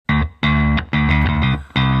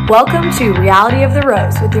Welcome to Reality of the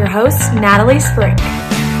Rose with your host, Natalie Spring.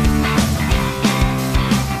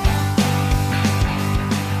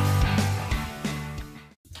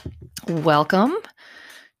 Welcome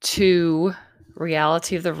to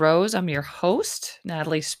Reality of the Rose. I'm your host,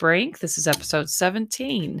 Natalie Spring. This is episode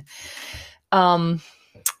 17.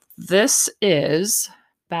 This is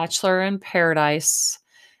Bachelor in Paradise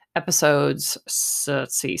episodes,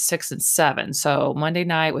 let's see, 6 and 7. So Monday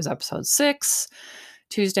night was episode 6.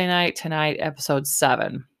 Tuesday night, tonight, episode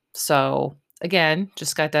 7. So again,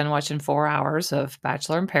 just got done watching 4 hours of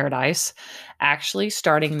Bachelor in Paradise. Actually,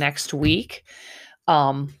 starting next week, they're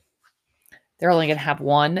only going to have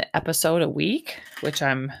one episode a week, which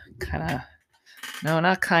I'm I'm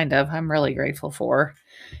really grateful for.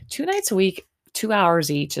 2 nights a week, 2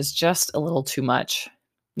 hours each is just a little too much.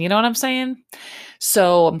 You know what I'm saying?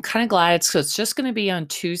 So I'm kind of glad it's just going to be on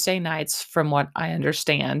Tuesday nights from what I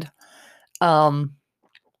understand.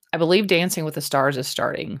 I believe Dancing with the Stars is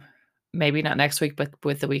starting. Maybe not next week, but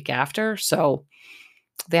with the week after. So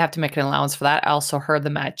they have to make an allowance for that. I also heard the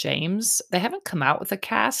Matt James. They haven't come out with a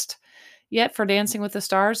cast yet for Dancing with the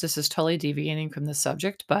Stars. This is totally deviating from the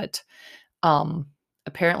subject, but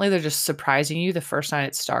apparently they're just surprising you the first night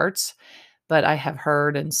it starts. But I have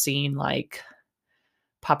heard and seen like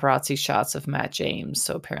paparazzi shots of Matt James.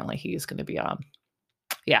 So apparently he's going to be on.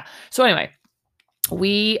 Yeah. So anyway,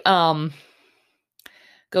 we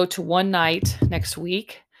go to one night next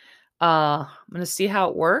week. I'm going to see how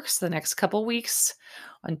it works the next couple weeks.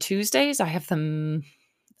 On Tuesdays, I have a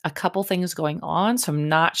couple things going on, so I'm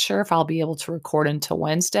not sure if I'll be able to record until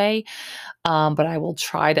Wednesday, but I will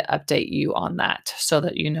try to update you on that so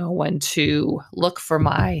that you know when to look for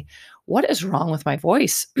what is wrong with my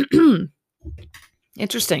voice.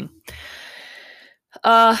 Interesting.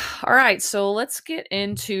 All right, so let's get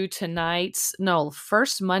into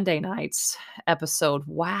first Monday night's episode.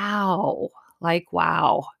 Wow.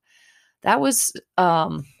 That was,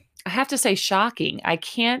 I have to say, shocking. I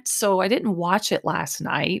didn't watch it last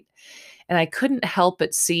night, and I couldn't help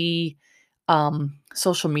but see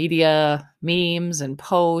social media memes and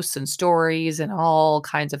posts and stories and all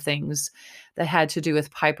kinds of things that had to do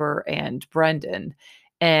with Piper and Brendan.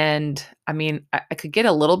 And I mean, I could get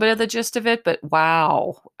a little bit of the gist of it, but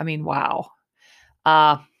wow. I mean, wow.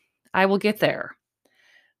 I will get there.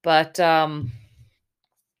 But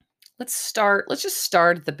let's just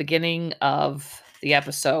start at the beginning of the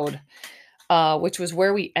episode, which was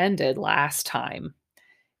where we ended last time.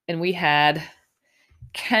 And we had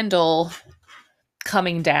Kendall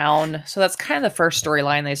coming down. So that's kind of the first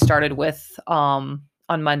storyline they started with on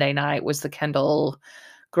Monday night was the Kendall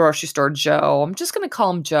grocery store Joe. I'm just going to call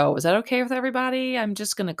him Joe. Is that okay with everybody? I'm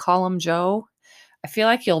just going to call him Joe. I feel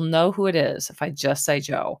like you'll know who it is if I just say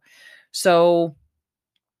Joe. So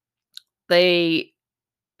they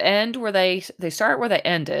start where they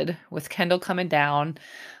ended with Kendall coming down,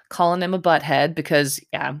 calling him a butthead because,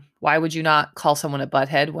 yeah, why would you not call someone a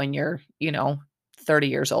butthead when you're, 30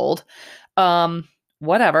 years old?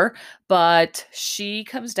 Whatever. But she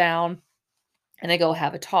comes down and they go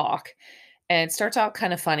have a talk. And it starts out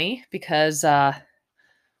kind of funny because there's a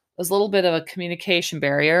little bit of a communication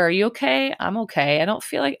barrier. Are you okay? I'm okay. I don't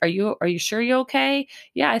feel like, are you sure you're okay?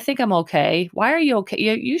 Yeah, I think I'm okay. Why are you okay?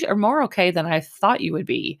 You are more okay than I thought you would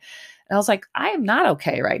be. And I was like, I am not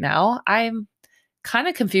okay right now. I'm kind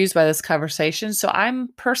of confused by this conversation. So I'm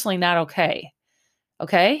personally not okay.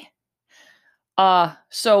 Okay.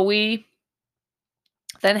 So we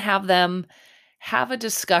then have them have a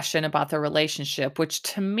discussion about the relationship, which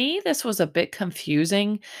to me, this was a bit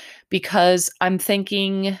confusing because I'm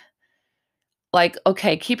thinking like,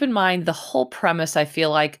 okay, keep in mind the whole premise I feel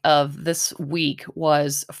like of this week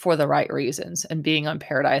was for the right reasons and being on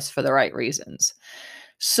Paradise for the right reasons.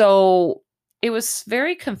 So it was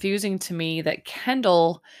very confusing to me that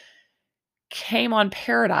Kendall came on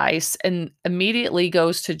Paradise and immediately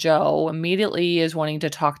goes to Joe, immediately is wanting to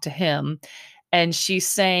talk to him. And she's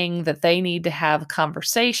saying that they need to have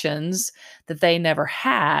conversations that they never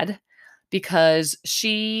had because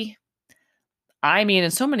in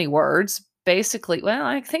so many words, basically, well,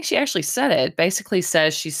 I think she actually said it, basically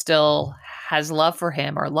says she still has love for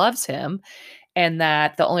him or loves him. And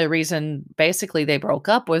that the only reason basically they broke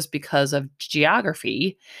up was because of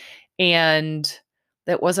geography. And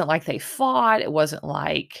it wasn't like they fought. It wasn't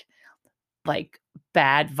like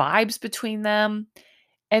bad vibes between them.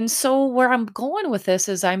 And so where I'm going with this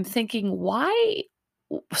is I'm thinking, why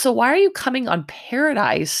are you coming on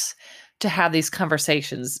Paradise to have these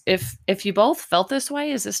conversations? If you both felt this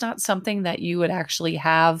way, is this not something that you would actually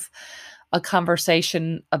have a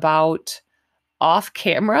conversation about off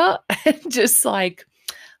camera? Just like,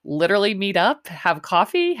 literally meet up, have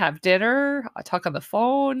coffee, have dinner, talk on the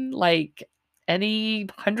phone, like any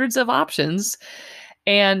hundreds of options.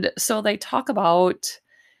 And so they talk about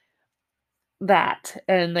that,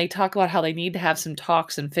 and they talk about how they need to have some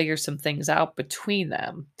talks and figure some things out between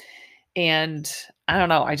them. And I don't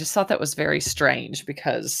know, I just thought that was very strange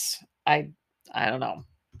because I don't know.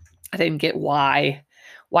 I didn't get why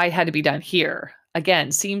it had to be done here.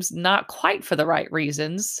 Again, seems not quite for the right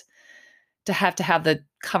reasons to have the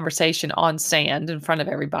conversation on sand in front of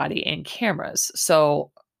everybody and cameras.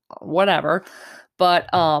 So whatever. But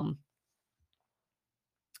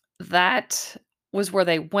that was where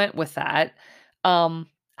they went with that. Um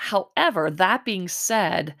However, that being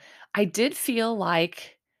said, I did feel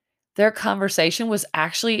like their conversation was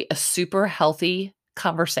actually a super healthy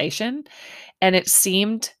conversation, and it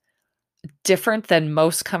seemed different than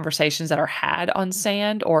most conversations that are had on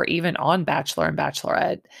sand or even on Bachelor and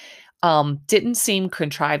Bachelorette. Didn't seem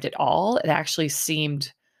contrived at all. It actually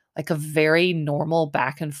seemed like a very normal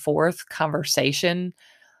back and forth conversation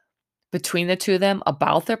between the two of them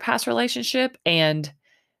about their past relationship. And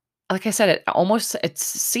like I said, it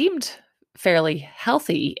seemed fairly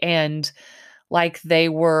healthy and like they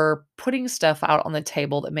were putting stuff out on the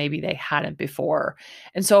table that maybe they hadn't before.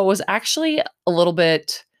 And so it was actually a little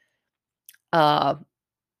bit uh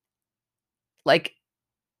like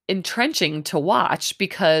entrenching to watch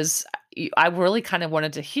because I really kind of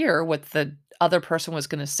wanted to hear what the other person was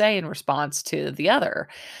going to say in response to the other.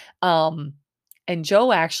 Um, and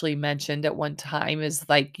Joe actually mentioned at one time is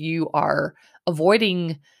like you are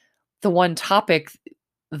avoiding the one topic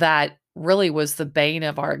that really was the bane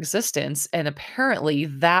of our existence. And apparently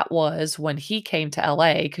that was when he came to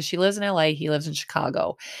LA because she lives in LA, he lives in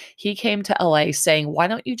Chicago. He came to LA saying, "Why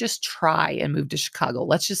don't you just try and move to Chicago?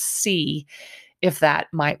 Let's just see if that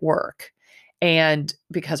might work." And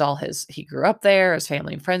because he grew up there, his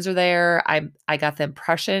family and friends are there. I got the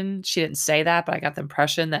impression, she didn't say that, but I got the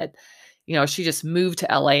impression that, she just moved to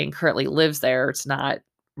LA and currently lives there. It's not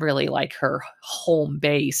really like her home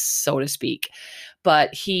base, so to speak.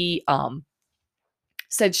 But he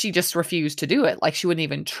said she just refused to do it. Like she wouldn't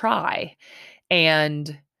even try.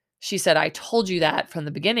 And she said, "I told you that from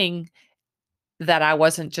the beginning that I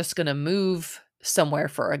wasn't just going to move somewhere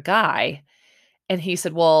for a guy." And he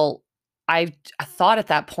said, "Well, I thought at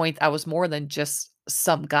that point I was more than just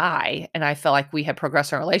some guy, and I felt like we had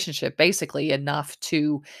progressed our relationship basically enough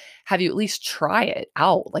to have you at least try it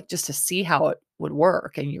out, like just to see how it would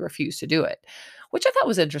work, and you refused to do it." Which I thought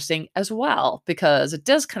was interesting as well, because it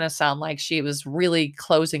does kind of sound like she was really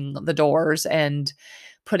closing the doors and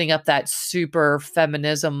putting up that super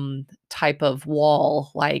feminism type of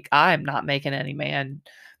wall, like, "I'm not making any man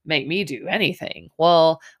make me do anything."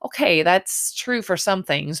 Well, okay, that's true for some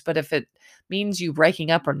things, but if it means you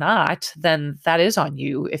breaking up or not, then that is on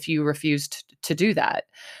you if you refused to do that.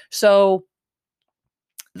 So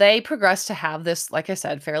they progressed to have this, like I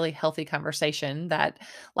said, fairly healthy conversation that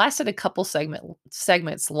lasted a couple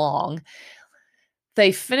segments long.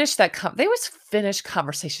 They finished they always finish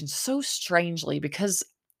conversations so strangely because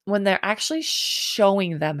when they're actually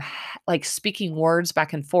showing them like speaking words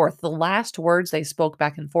back and forth, the last words they spoke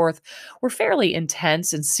back and forth were fairly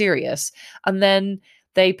intense and serious. And then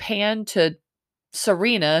they pan to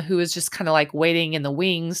Serena, who is just kind of like waiting in the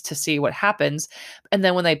wings to see what happens. And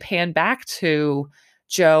then when they pan back to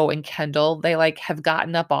Joe and Kendall, they like have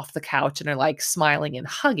gotten up off the couch and are like smiling and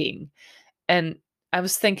hugging. And I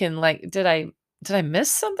was thinking, like, did I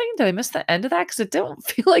miss something? Did I miss the end of that? Because it didn't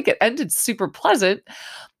feel like it ended super pleasant.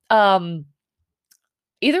 Um,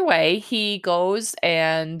 Either way, he goes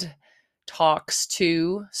and talks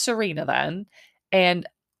to Serena then. And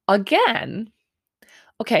again,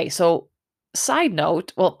 okay, so side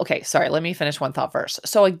note, well, okay, sorry, let me finish one thought first.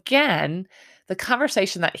 So again, the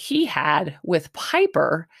conversation that he had with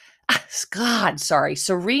Piper, God, sorry,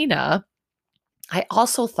 Serena, I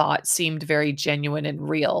also thought seemed very genuine and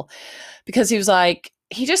real because he was like,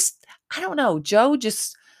 I don't know, Joe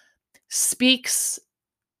just speaks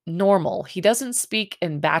normal. He doesn't speak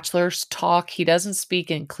in bachelor's talk. He doesn't speak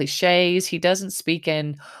in cliches. He doesn't speak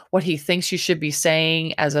in what he thinks you should be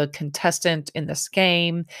saying as a contestant in this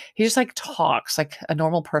game. He just like talks like a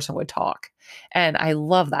normal person would talk. And I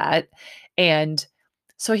love that. And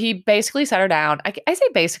so he basically sat her down. I say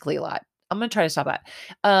basically a lot. I'm going to try to stop that.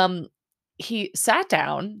 He sat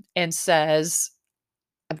down and says,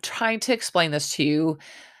 "I'm trying to explain this to you.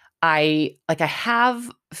 I have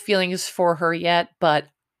feelings for her yet, but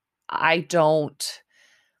I don't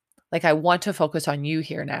I want to focus on you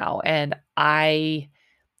here now. And I'm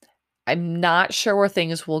not sure where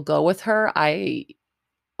things will go with her.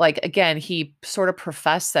 Again, he sort of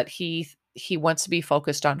professed that he he wants to be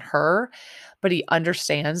focused on her, but he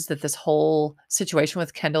understands that this whole situation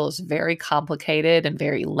with Kendall is very complicated and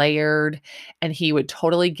very layered, and he would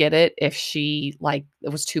totally get it if she like it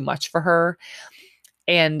was too much for her.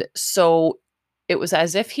 And so it was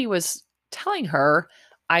as if he was telling her,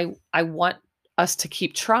 I want us to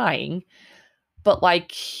keep trying, but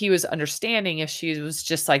like he was understanding if she was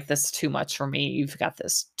just like, this is too much for me. You've got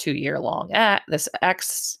this 2 year long this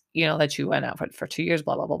ex, that you went out for 2 years,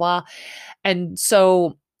 blah, blah, blah, blah. And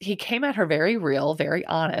so he came at her very real, very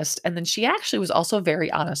honest. And then she actually was also very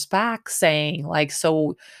honest back, saying, like,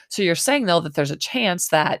 so you're saying though that there's a chance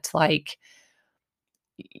that like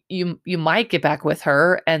you might get back with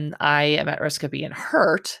her and I am at risk of being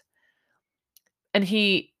hurt. And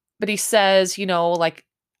but he says, like,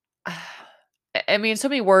 I mean, so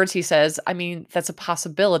many words he says, I mean, that's a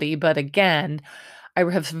possibility. But again, I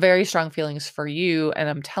have very strong feelings for you. And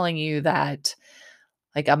I'm telling you that,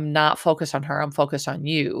 like, I'm not focused on her. I'm focused on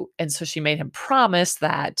you. And so she made him promise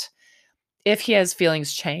that if he has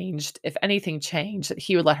feelings changed, if anything changed, that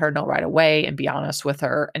he would let her know right away and be honest with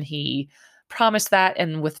her. And he promised that.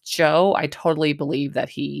 And with Joe, I totally believe that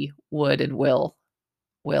he would and will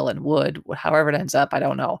and would, however it ends up, I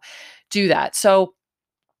don't know, do that. So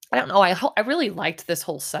I don't know. I really liked this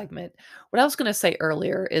whole segment. What I was going to say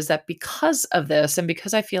earlier is that because of this, and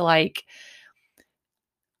because I feel like,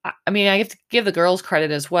 I mean, I have to give the girls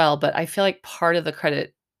credit as well, but I feel like part of the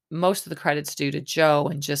credit, most of the credit's due to Joe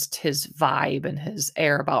and just his vibe and his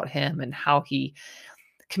air about him and how he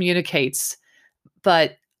communicates.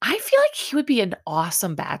 But I feel like he would be an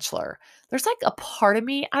awesome bachelor. There's like a part of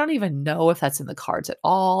me, I don't even know if that's in the cards at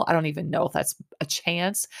all. I don't even know if that's a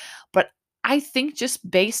chance. But I think just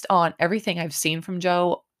based on everything I've seen from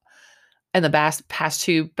Joe and the past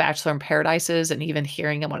two Bachelor in Paradises and even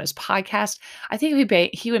hearing him on his podcast, I think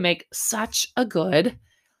he would make such a good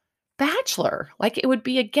bachelor. Like it would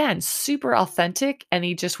be, again, super authentic and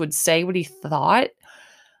he just would say what he thought.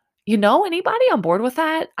 Anybody on board with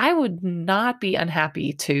that? I would not be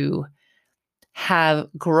unhappy to have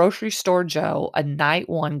grocery store Joe, a night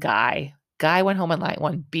one guy went home on night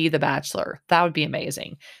one, be the bachelor. That would be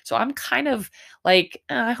amazing. So I'm kind of like,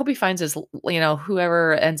 I hope he finds his,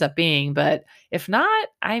 whoever ends up being. But if not,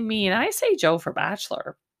 I mean, I say Joe for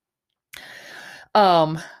bachelor.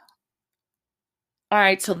 All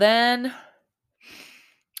right. So then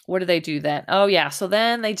what do they do then? Oh yeah. So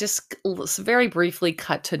then they just very briefly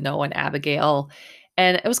cut to Noah and Abigail.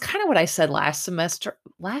 And it was kind of what I said last semester.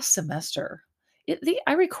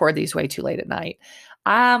 I record these way too late at night.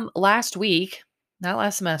 Last week, not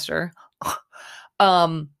last semester,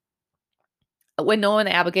 when Noah and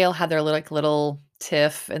Abigail had their little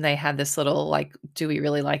tiff and they had this little, like, do we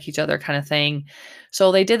really like each other kind of thing.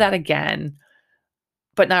 So they did that again,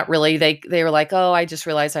 but not really. They were like, oh, I just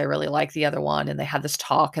realized I really like the other one. And they had this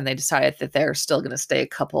talk and they decided that they're still going to stay a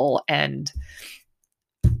couple. And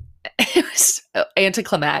it was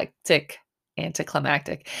anticlimactic.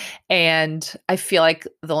 And I feel like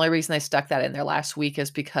the only reason they stuck that in there last week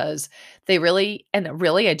is because I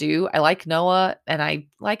like Noah and I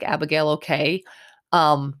like Abigail. Okay.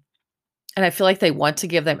 And I feel like they want to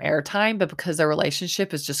give them airtime, but because their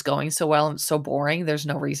relationship is just going so well and so boring, there's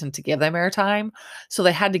no reason to give them airtime. So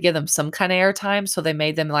they had to give them some kind of airtime. So they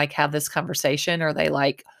made them like have this conversation, or they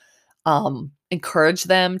like encourage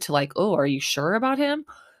them to like, oh, are you sure about him?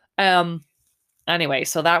 Anyway,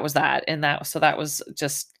 so that was that. And that was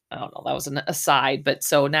just, I don't know, that was an aside. But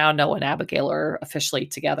so now Noah and Abigail are officially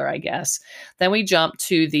together, I guess. Then we jump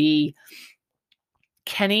to the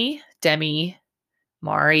Kenny, Demi,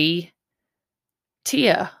 Mari,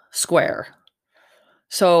 Tia square.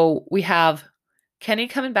 So we have Kenny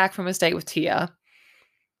coming back from his date with Tia.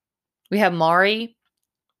 We have Mari,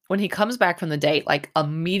 when he comes back from the date, like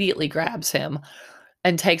immediately grabs him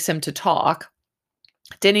and takes him to talk.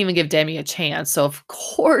 Didn't even give Demi a chance. So of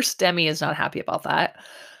course Demi is not happy about that.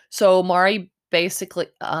 So Mari basically,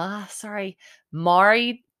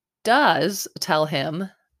 Mari does tell him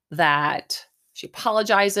that she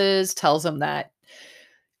apologizes, tells him that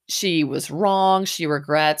she was wrong. She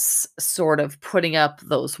regrets sort of putting up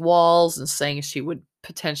those walls and saying she would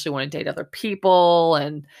potentially want to date other people.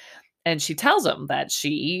 And she tells him that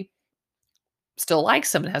she still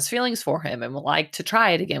likes him and has feelings for him and would like to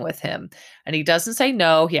try it again with him. And he doesn't say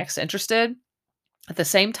no. He acts interested. At the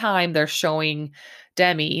same time, they're showing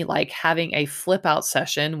Demi like having a flip out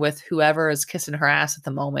session with whoever is kissing her ass at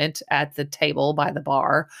the moment at the table by the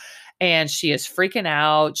bar. And she is freaking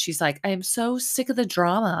out. She's like, I am so sick of the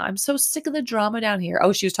drama. I'm so sick of the drama down here.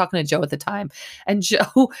 Oh, she was talking to Joe at the time. And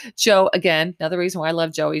Joe, again, another reason why I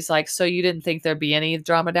love Joe. He's like, so you didn't think there'd be any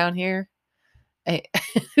drama down here? Eh,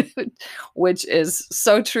 which is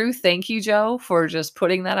so true. Thank you, Joe, for just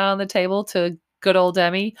putting that on the table to good old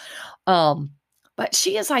Demi. Um, but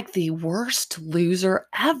she is like the worst loser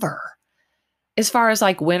ever. As far as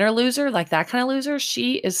like winner loser, like that kind of loser,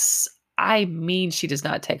 she is, I mean, she does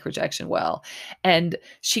not take rejection well. And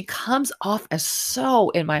she comes off as so,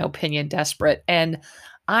 in my opinion, desperate. And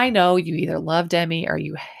I know you either love Demi or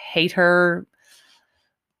you hate her.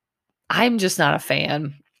 I'm just not a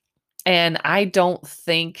fan. And I don't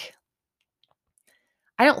think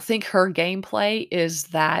her gameplay is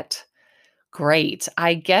that great.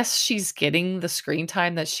 I guess she's getting the screen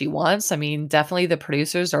time that she wants. I mean, definitely the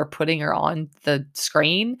producers are putting her on the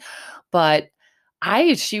screen, but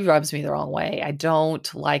she rubs me the wrong way. I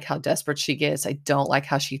don't like how desperate she gets. I don't like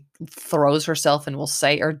how she throws herself and will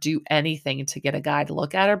say or do anything to get a guy to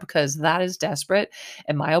look at her, because that is desperate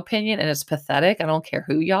in my opinion, and it's pathetic. I don't care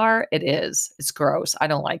who you are. It is. It's gross. I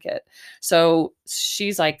don't like it. So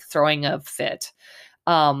she's like throwing a fit.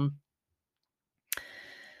 Um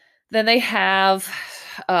then they have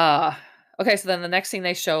uh okay, so then the next thing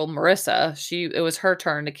they show Marissa, it was her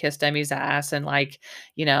turn to kiss Demi's ass and like,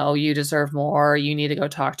 you deserve more. You need to go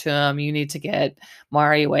talk to him. You need to get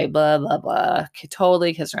Mari away, blah, blah, blah.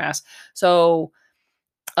 Totally kiss her ass. So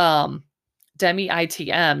Demi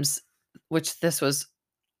ITMs, which this was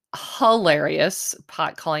hilarious,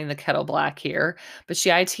 pot calling the kettle black here, but she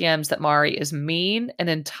ITMs that Mari is mean and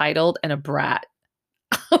entitled and a brat.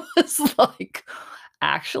 I was like,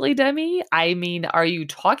 actually, Demi, I mean, are you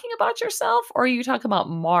talking about yourself or are you talking about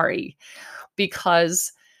Mari?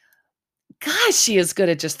 Because gosh, she is good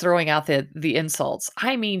at just throwing out the insults.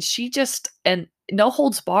 I mean, she just, and no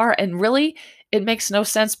holds bar, and really it makes no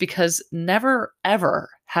sense because never ever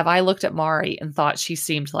have I looked at Mari and thought she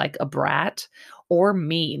seemed like a brat or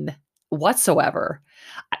mean whatsoever.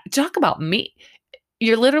 Talk about me.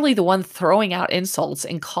 You're literally the one throwing out insults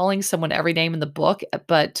and calling someone every name in the book,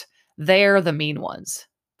 but they're the mean ones.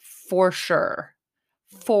 For sure.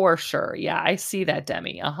 For sure. Yeah, I see that,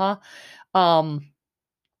 Demi. Uh-huh. Um,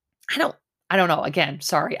 I don't I don't know. Again,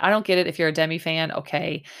 sorry. I don't get it if you're a Demi fan,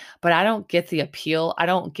 okay, but I don't get the appeal. I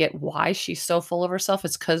don't get why she's so full of herself.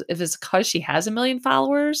 If it's cuz she has a million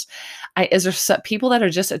followers, is there people that are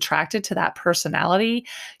just attracted to that personality?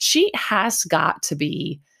 She has got to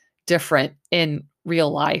be different in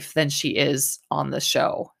real life than she is on the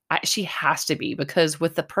show. She has to be, because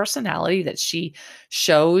with the personality that she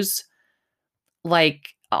shows like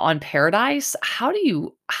on Paradise, how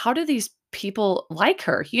do these people like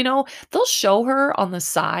her? They'll show her on the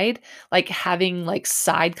side, like having like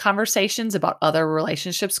side conversations about other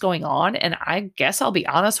relationships going on. And I guess I'll be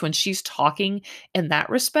honest, when she's talking in that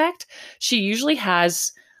respect, she usually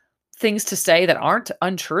has things to say that aren't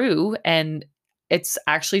untrue. And it's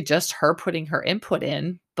actually just her putting her input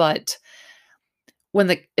in. But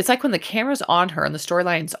it's like when the camera's on her and the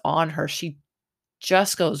storyline's on her, she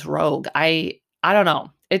just goes rogue. I don't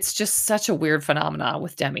know. It's just such a weird phenomenon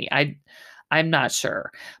with Demi. I'm not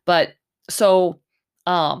sure. But so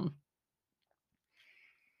um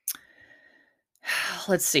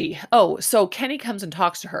let's see. Oh, so Kenny comes and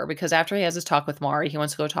talks to her because after he has his talk with Mari, he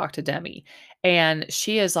wants to go talk to Demi. And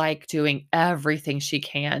she is like doing everything she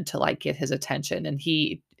can to like get his attention. And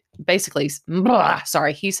he basically,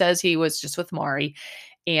 sorry, he says he was just with Mari,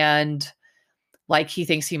 and like he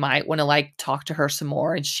thinks he might want to like talk to her some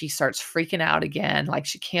more, and she starts freaking out again. Like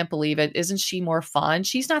she can't believe it. Isn't she more fun?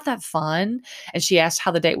 She's not that fun. And she asked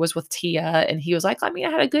how the date was with Tia, and he was like, I mean,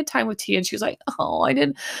 I had a good time with Tia. And she was like, oh, I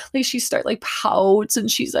didn't. Like she start like pouts,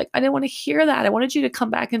 and she's like, I didn't want to hear that. I wanted you to come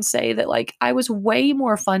back and say that like I was way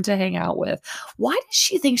more fun to hang out with. Why does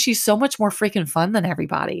she think she's so much more freaking fun than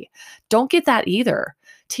everybody? Don't get that either.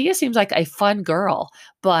 Tia seems like a fun girl,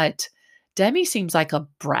 but Demi seems like a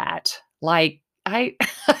brat. Like I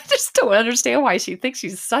just don't understand why she thinks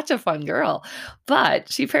she's such a fun girl, but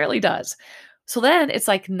she apparently does. So then it's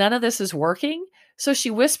like none of this is working. So she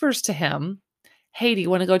whispers to him, hey, do you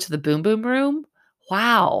want to go to the boom boom room?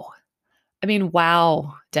 Wow. I mean,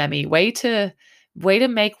 wow, Demi, way to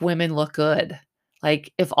make women look good.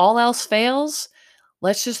 Like if all else fails,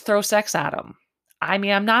 let's just throw sex at them. I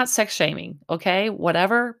mean, I'm not sex shaming, okay?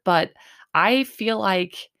 Whatever, but I feel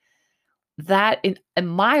like that in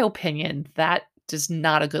my opinion, that is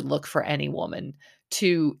not a good look for any woman.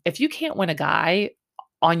 If you can't win a guy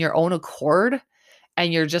on your own accord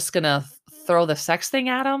and you're just going to throw the sex thing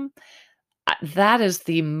at him, that is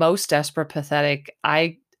the most desperate, pathetic.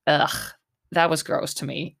 Ugh, that was gross to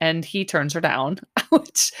me. And he turns her down,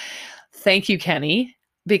 which thank you, Kenny,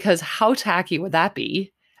 because how tacky would that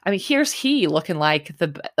be? I mean, here's he looking like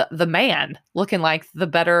the man, looking like the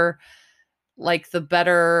better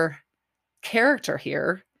character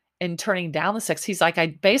here in turning down the sex. He's like, I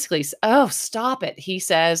basically, oh, stop it. He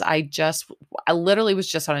says, I literally was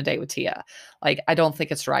just on a date with Tia. Like, I don't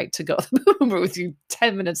think it's right to go to the movie with you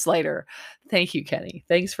 10 minutes later. Thank you, Kenny.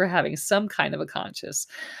 Thanks for having some kind of a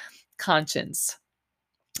conscience.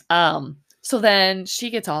 So then she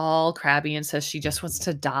gets all crabby and says she just wants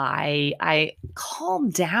to die. I calm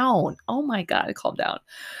down. Oh my God, calm down.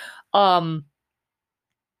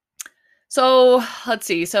 So let's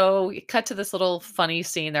see. So we cut to this little funny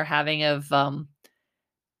scene they're having of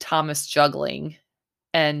Thomas juggling.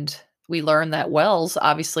 And we learn that Wells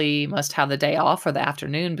obviously must have the day off for the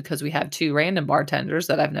afternoon because we have two random bartenders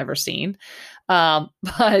that I've never seen.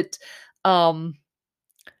 But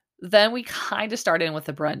then we kind of start in with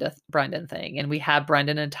the Brendan thing, and we have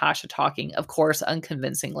Brendan and Tasha talking, of course,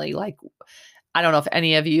 unconvincingly. Like, I don't know if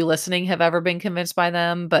any of you listening have ever been convinced by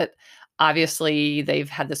them, but obviously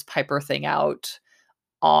they've had this Piper thing out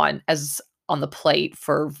on the plate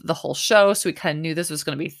for the whole show. So we kind of knew this was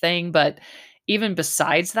going to be a thing. But even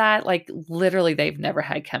besides that, like literally they've never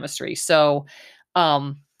had chemistry. So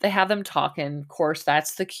they have them talking. Of course,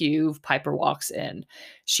 that's the cue. Piper walks in.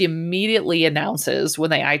 She immediately announces when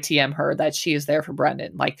they ITM her that she is there for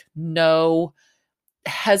Brendan. Like no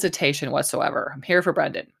hesitation whatsoever. I'm here for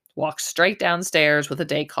Brendan. Walks straight downstairs with a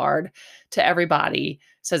date card to everybody.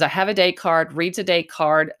 Says, I have a date card, reads a date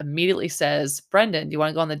card, immediately says, Brendan, do you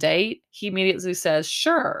want to go on the date? He immediately says,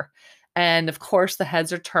 sure. And of course, the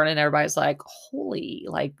heads are turning. Everybody's like, holy,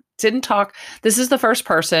 like, didn't talk. This is the first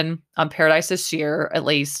person on Paradise this year, at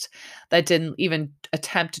least, that didn't even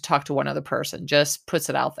attempt to talk to one other person, just puts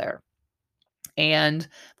it out there. And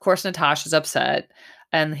of course, Natasha's upset.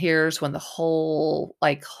 And here's when the whole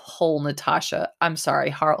Natasha, I'm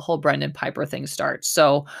sorry, whole Brendan Piper thing starts.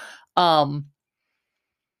 So,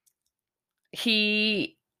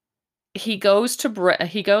 he goes to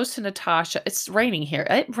Natasha. It's raining here.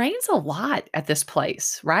 It rains a lot at this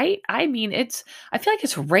place, right? I mean, I feel like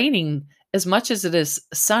it's raining as much as it is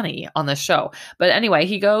sunny on the show. But anyway,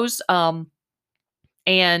 he goes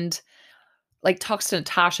and like talks to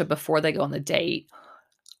Natasha before they go on the date.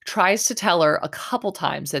 Tries to tell her a couple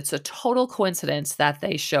times it's a total coincidence that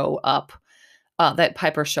they show up, that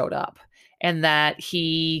Piper showed up, and that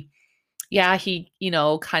he,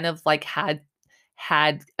 kind of like had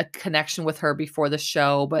a connection with her before the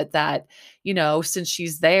show, but that, since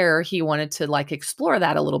she's there, he wanted to like explore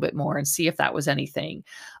that a little bit more and see if that was anything.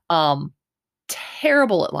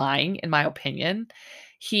 Terrible at lying, in my opinion.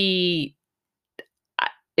 He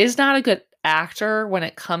is not a good actor when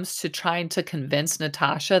it comes to trying to convince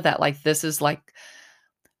Natasha that like this is like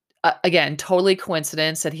again totally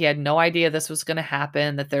coincidence, that he had no idea this was going to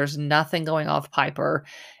happen, that there's nothing going on with Piper.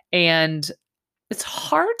 And it's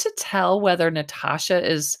hard to tell whether Natasha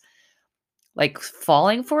is like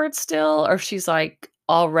falling for it still, or if she's like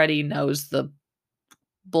already knows the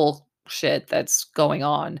bullshit that's going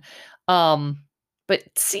on. But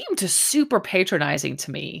it seemed to super patronizing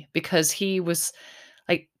to me because he was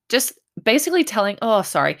like just basically telling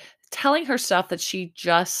her stuff that she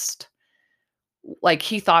just like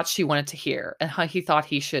he thought she wanted to hear and how he thought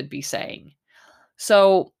he should be saying.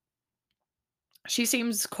 So she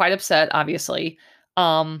seems quite upset, obviously.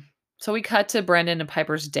 So we cut to Brendan and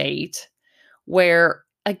Piper's date, where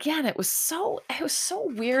again it was so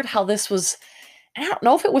weird how this was. I don't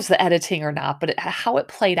know if it was the editing or not, but how it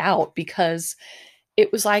played out, because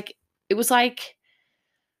it was like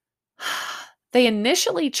they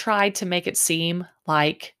initially tried to make it seem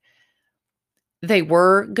like they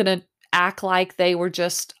were gonna act like they were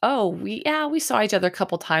just, we saw each other a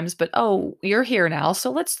couple times, but you're here now,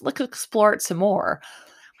 so let's explore it some more.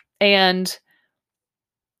 And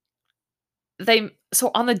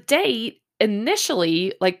so on the date,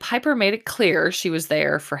 initially, like Piper made it clear she was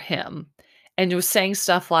there for him and was saying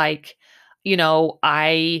stuff like,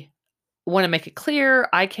 I want to make it clear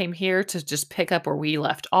I came here to just pick up where we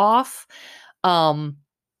left off. But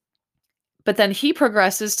then he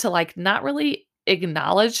progresses to like not really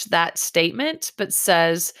acknowledge that statement, but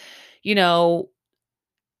says,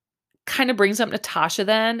 kind of brings up Natasha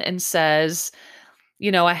then and says,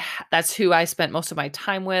 that's who I spent most of my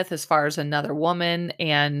time with as far as another woman.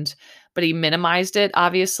 But he minimized it,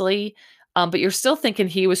 obviously. But you're still thinking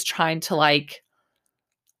he was trying to like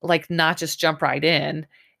not just jump right in.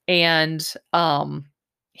 And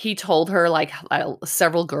he told her like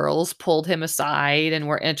several girls pulled him aside and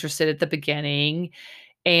were interested at the beginning.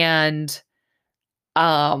 And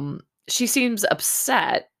she seems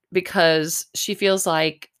upset because she feels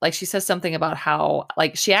like she says something about how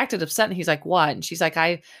like she acted upset, and he's like, what? And she's like,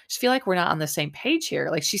 I just feel like we're not on the same page here.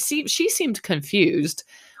 Like she seemed confused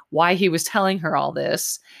why he was telling her all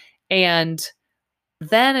this. And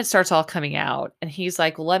then it starts all coming out. And he's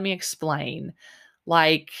like, well, let me explain.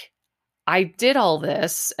 Like, I did all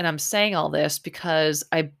this and I'm saying all this because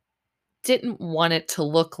I didn't want it to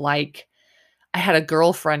look like I had a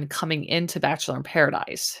girlfriend coming into Bachelor in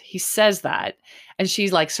Paradise. He says that. And she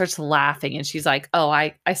like starts laughing and she's like, oh,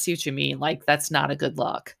 I see what you mean. Like, that's not a good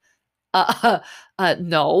look.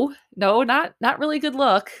 No, no, not really good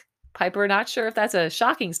look. Piper, not sure if that's a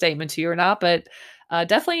shocking statement to you or not, but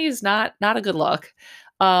definitely is not a good look.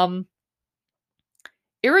 Um,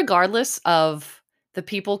 Irregardless of the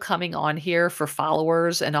people coming on here for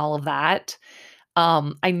followers and all of that,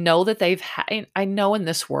 I know that I know in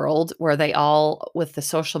this world where they all with the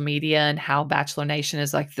social media and how Bachelor Nation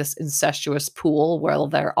is like this incestuous pool where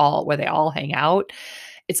they all hang out.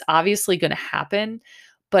 It's obviously going to happen.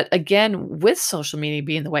 But again, with social media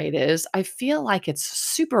being the way it is, I feel like it's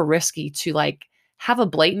super risky to like have a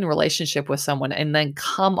blatant relationship with someone and then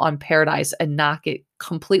come on Paradise and not get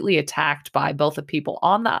completely attacked by both the people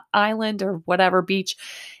on the island or whatever beach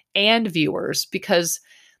and viewers. Because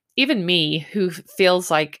even me, who feels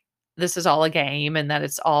like this is all a game and that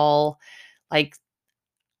it's all like,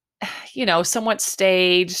 somewhat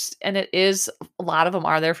staged, and it is, a lot of them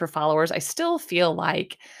are there for followers. I still feel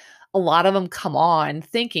like a lot of them come on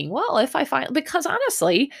thinking, well, if I find, because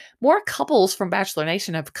honestly, more couples from Bachelor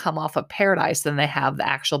Nation have come off of Paradise than they have the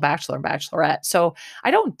actual Bachelor and Bachelorette. So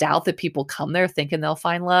I don't doubt that people come there thinking they'll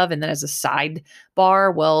find love. And then as a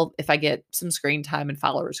sidebar, well, if I get some screen time and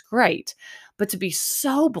followers, great. But to be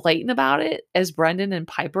so blatant about it, as Brendan and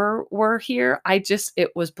Piper were here,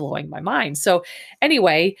 it was blowing my mind. So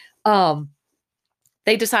anyway,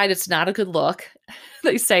 they decide it's not a good look.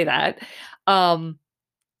 They say that.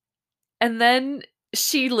 And then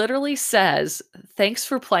she literally says, thanks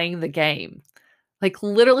for playing the game. Like,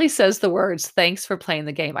 literally says the words, thanks for playing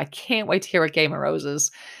the game. I can't wait to hear what Game of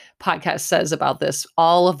Roses podcast says about this,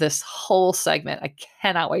 all of this whole segment. I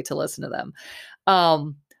cannot wait to listen to them.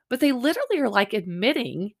 But they literally are like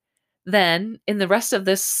admitting then in the rest of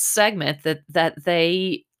this segment that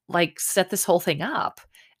they like set this whole thing up.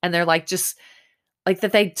 And they're like, just like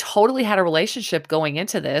that they totally had a relationship going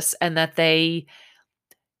into this and that they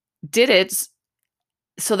did it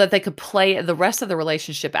so that they could play the rest of the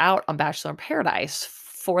relationship out on Bachelor in Paradise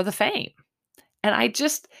for the fame. And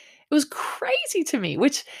it was crazy to me,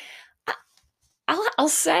 which I'll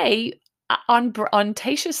say on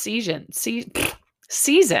Tayshia's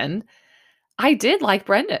season, I did like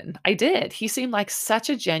Brendan. I did. He seemed like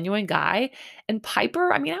such a genuine guy. And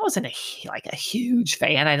Piper, I mean, I wasn't a huge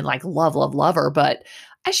fan. I didn't like love her, but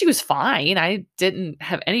she was fine. I didn't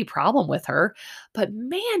have any problem with her. But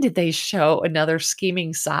man, did they show another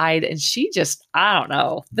scheming side. And she just, I don't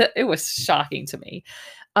know. It was shocking to me.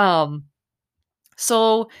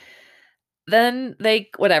 So then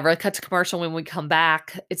they whatever cut to commercial. When we come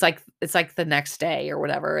back, it's like the next day or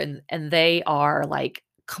whatever, and they are like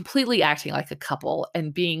completely acting like a couple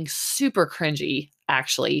and being super cringy,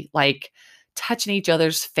 actually, like touching each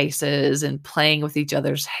other's faces and playing with each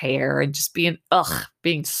other's hair and just being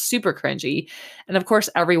super cringy. And of course,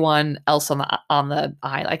 everyone else on the island,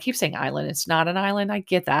 I keep saying island, it's not an island, I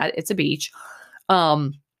get that, it's a beach,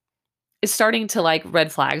 is starting to like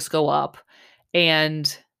red flags go up.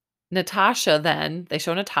 And Natasha, then they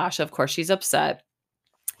show Natasha, of course, she's upset.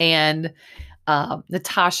 And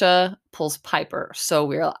Natasha pulls Piper.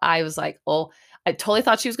 So I was like, oh, I totally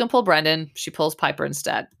thought she was going to pull Brendan. She pulls Piper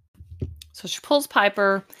instead. So she pulls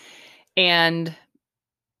Piper and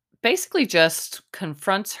basically just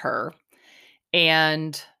confronts her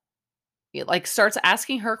and like starts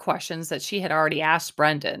asking her questions that she had already asked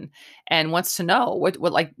Brendan and wants to know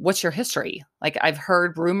what's your history? Like, I've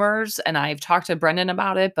heard rumors and I've talked to Brendan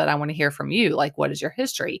about it, but I want to hear from you. Like, what is your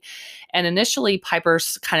history? And initially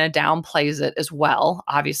Piper's kind of downplays it as well,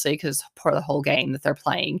 obviously, because for the whole game that they're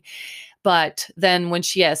playing. But then when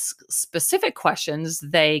she asked specific questions,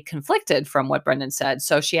 they conflicted from what Brendan said.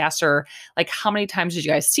 So she asked her, like, how many times did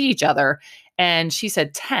you guys see each other? And she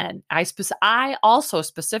said 10. I also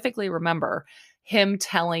specifically remember him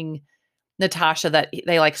telling Natasha that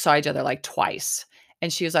they like saw each other like twice.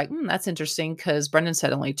 And she was like, that's interesting because Brendan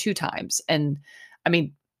said only 2 times. And I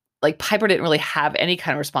mean, like Piper didn't really have any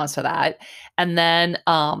kind of response to that. And then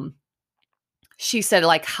she said,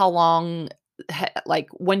 like, how long, like,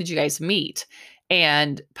 when did you guys meet?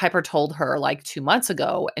 And Piper told her like 2 months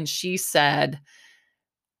ago. And she said,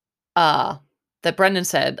 that Brendan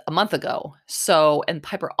said a month ago. So, and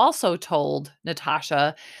Piper also told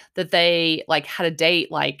Natasha that they like had a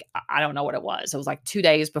date, like, I don't know what it was. It was like 2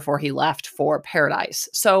 days before he left for Paradise.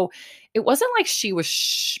 So it wasn't like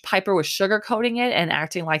Piper was sugarcoating it and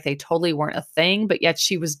acting like they totally weren't a thing, but yet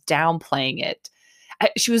she was downplaying it.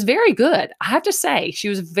 She was very good. I have to say, she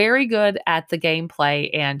was very good at the gameplay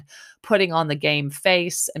and putting on the game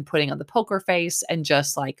face and putting on the poker face and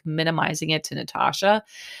just like minimizing it to Natasha.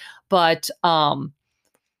 But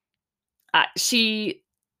she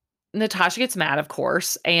Natasha gets mad, of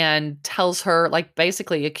course, and tells her like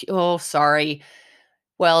basically, oh, sorry.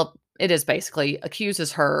 Well, it is basically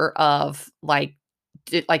accuses her of like,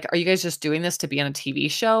 are you guys just doing this to be on a TV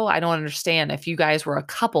show? I don't understand. If you guys were a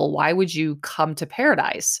couple, why would you come to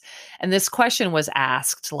Paradise? And this question was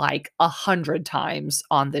asked like 100 times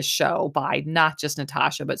on this show by not just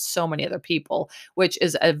Natasha, but so many other people, which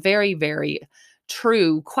is a very, very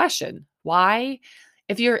true question. Why?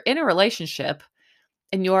 If you're in a relationship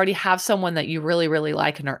and you already have someone that you really, really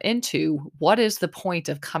like and are into, what is the point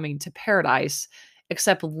of coming to Paradise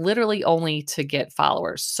except literally only to get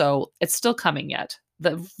followers? So it's still coming yet.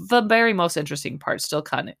 The very most interesting part still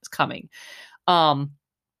coming. Um,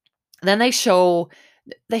 then they show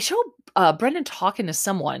Brendan talking to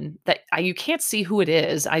someone that you can't see who it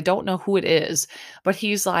is. I don't know who it is, but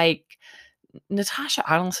he's like, Natasha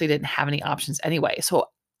honestly didn't have any options anyway. So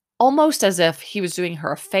almost as if he was doing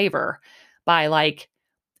her a favor by like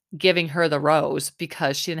giving her the rose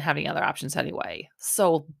because she didn't have any other options anyway.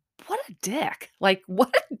 So what a dick. Like,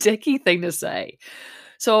 what a dicky thing to say.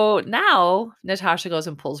 So now Natasha goes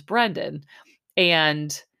and pulls Brendan,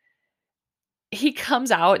 and he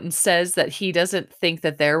comes out and says that he doesn't think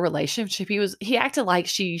that their relationship, he acted like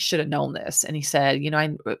she should have known this. And he said, you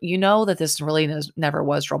know that this really never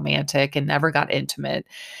was romantic and never got intimate.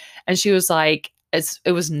 And she was like,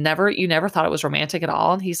 it was never, you never thought it was romantic at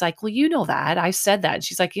all. And he's like, well, you know that I said that. And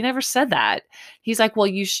she's like, you never said that. He's like, well,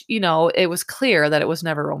 it was clear that it was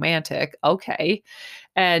never romantic. Okay.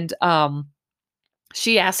 And,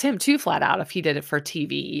 she asked him too flat out if he did it for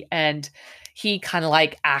TV. And he kind of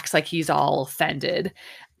like acts like he's all offended,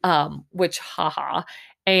 which haha.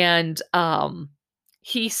 And,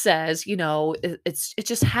 he says, it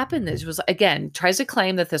just happened. This was, again, tries to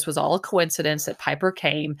claim that this was all a coincidence, that Piper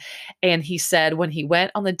came. And he said when he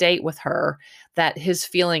went on the date with her, that his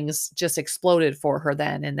feelings just exploded for her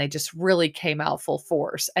then. And they just really came out full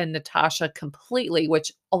force. And Natasha completely,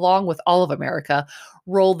 which along with all of America,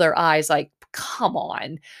 rolled their eyes like, come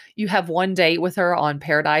on, you have one date with her on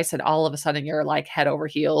Paradise and all of a sudden you're like head over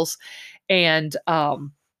heels. And,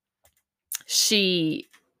 she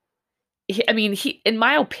he, in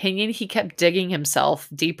my opinion, he kept digging himself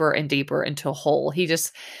deeper and deeper into a hole. He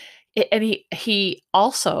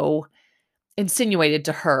also insinuated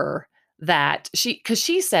to her that because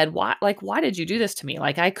she said, why did you do this to me?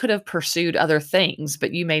 Like, I could have pursued other things,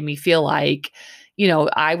 but you made me feel like,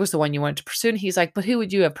 I was the one you wanted to pursue. And he's like, but who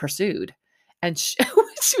would you have pursued? And she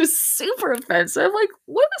was super offensive. Like,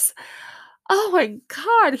 oh my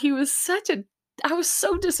God, I was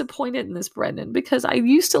so disappointed in this Brendan because I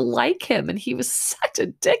used to like him and he was such a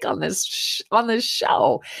dick on this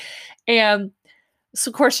show. And so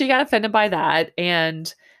of course she got offended by that.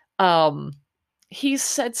 And he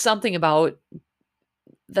said something about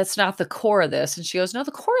that's not the core of this. And she goes, no,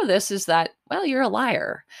 the core of this is that, well, you're a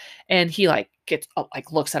liar. And he like gets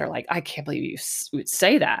like looks at her like, I can't believe you would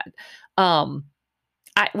say that.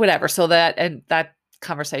 Whatever. So that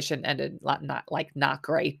conversation ended not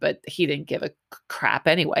great, but he didn't give a crap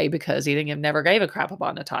anyway because he never gave a crap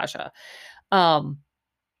about Natasha.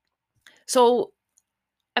 So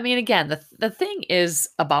again, the thing is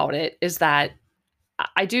about it is that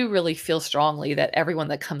I do really feel strongly that everyone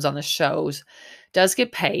that comes on the shows does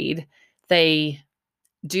get paid. They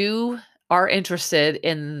are interested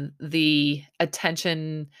in the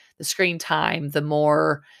attention, the screen time, the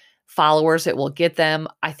more followers it will get them.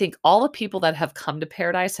 I think all the people that have come to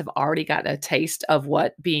Paradise have already gotten a taste of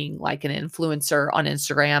what being like an influencer on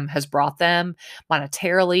Instagram has brought them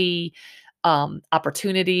monetarily,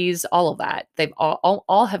 opportunities, all of that. They've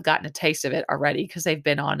all have gotten a taste of it already because they've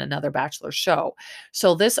been on another Bachelor show.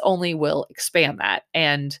 So this only will expand that.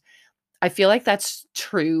 And I feel like that's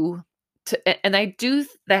true. And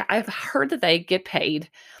I've heard that they get paid.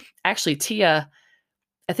 Actually,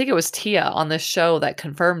 I think it was Tia on this show that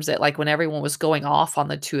confirms it. Like when everyone was going off on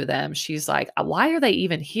the two of them, she's like, why are they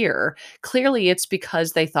even here? Clearly it's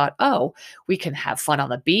because they thought, oh, we can have fun on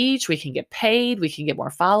the beach. We can get paid. We can get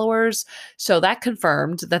more followers. So that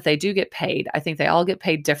confirmed that they do get paid. I think they all get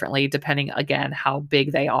paid differently depending, again, how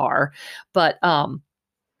big they are. But,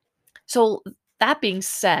 so that being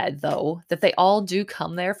said, though, that they all do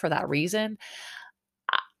come there for that reason,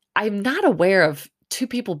 I, I'm not aware of two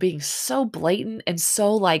people being so blatant and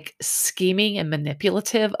so like scheming and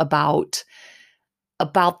manipulative about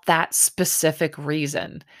that specific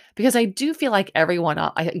reason, because I do feel like everyone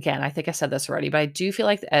again, I think I said this already, but I do feel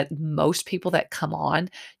like most people that come on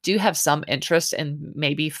do have some interest in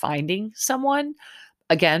maybe finding someone,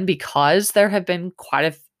 again, because there have been quite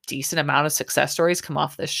a decent amount of success stories come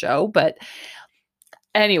off this show. But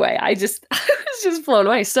anyway, I just I was just blown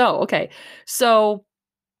away. So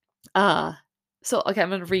uh okay, I'm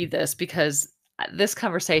going to read this because this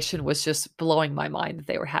conversation was just blowing my mind that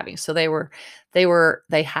they were having. So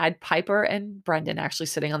they had Piper and Brendan actually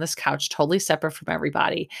sitting on this couch totally separate from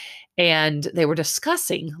everybody, and they were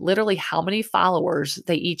discussing literally how many followers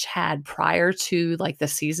they each had prior to like the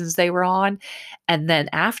seasons they were on and then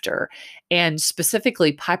after. And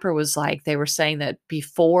specifically Piper was like, they were saying that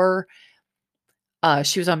before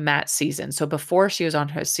she was on Matt's season. So before she was on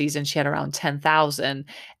her season, she had around 10,000.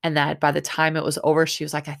 And that by the time it was over, she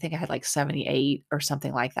was like, I think I had like 78 or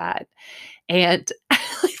something like that. And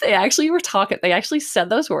they actually were talking, they actually said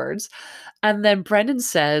those words. And then Brendan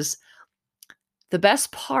says, the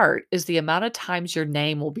best part is the amount of times your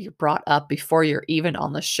name will be brought up before you're even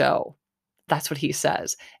on the show. That's what he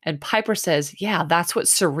says. And Piper says, yeah, that's what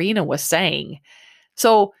Serena was saying.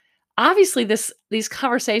 So obviously these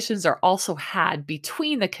conversations are also had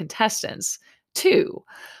between the contestants too.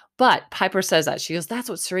 But Piper says that she goes, that's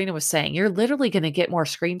what Serena was saying. You're literally going to get more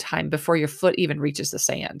screen time before your foot even reaches the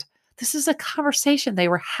sand. This is a conversation they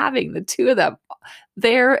were having, the two of them.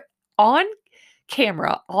 They're on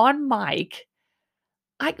camera, on mic.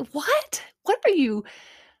 What are you?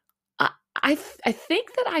 I I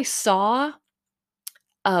think that I saw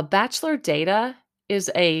Bachelor Data is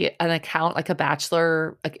an account, like a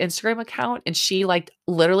bachelor like Instagram account, and she like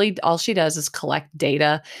literally all she does is collect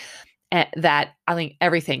data that I think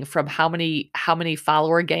everything from how many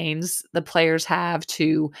follower gains the players have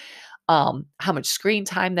to how much screen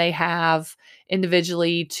time they have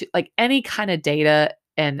individually, to like any kind of data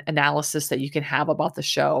and analysis that you can have about the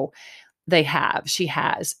show. She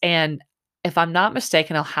has. And if I'm not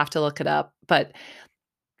mistaken, I'll have to look it up, but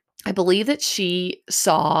I believe that she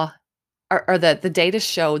saw or that the data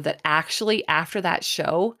showed that actually after that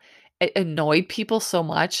show, it annoyed people so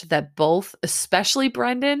much that both, especially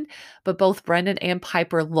Brendan, but both Brendan and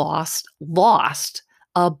Piper lost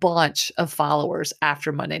a bunch of followers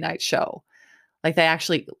after Monday Night Show. Like they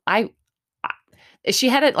actually, she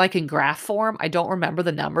had it like in graph form. I don't remember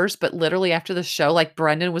the numbers, but literally after the show, like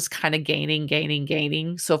Brendan was kind of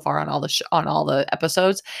gaining so far on on all the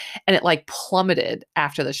episodes, and it like plummeted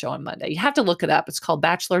after the show on Monday. You have to look it up. It's called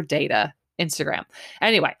Bachelor Data Instagram.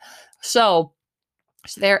 Anyway, so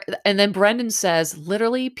there, and then Brendan says,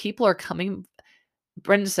 literally, people are coming.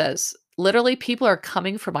 Brendan says, literally, people are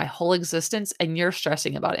coming for my whole existence, and you're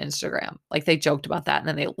stressing about Instagram. Like they joked about that, and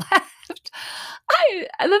then they left.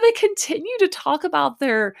 And then they continue to talk about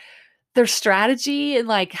their strategy and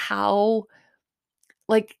how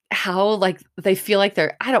they feel like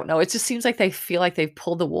they're, I don't know. It just seems like they feel like they've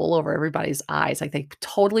pulled the wool over everybody's eyes. Like they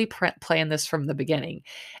totally planned this from the beginning.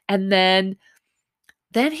 And then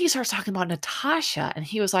he starts talking about Natasha, and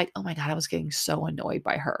he was like, oh my God, I was getting so annoyed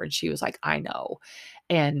by her. And she was like, I know.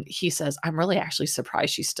 And he says, I'm really actually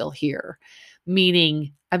surprised she's still here.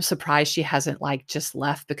 Meaning, I'm surprised she hasn't like just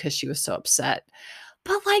left because she was so upset.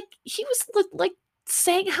 But like, he was like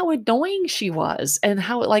saying how annoying she was and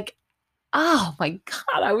how like, oh my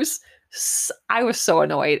God, I was so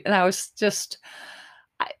annoyed. And I was just,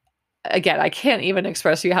 again, I can't even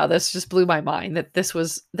express to you how this just blew my mind that this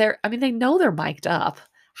was there. I mean, they know they're mic'd up.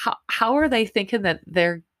 How are they thinking that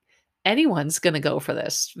anyone's going to go for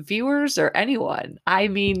this? Viewers or anyone? I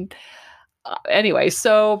mean, anyway,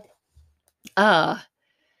 so uh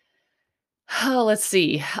oh, let's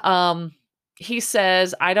see. He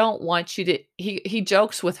says, I don't want you to he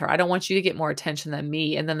jokes with her. I don't want you to get more attention than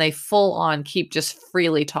me. And then they full on keep just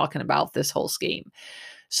freely talking about this whole scheme.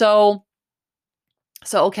 So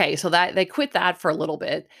okay, so that they quit that for a little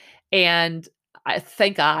bit, and I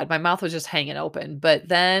thank God my mouth was just hanging open. But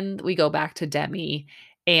then we go back to Demi,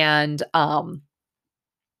 and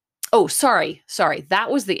oh, sorry, that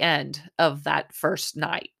was the end of that first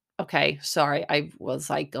night. Okay, sorry, I was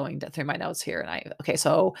like going through my notes here, and okay,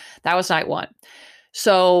 so that was night one.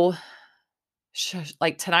 So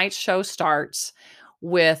like tonight's show starts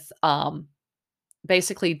with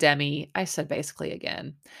basically Demi. I said basically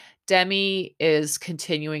again. Demi is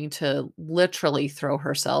continuing to literally throw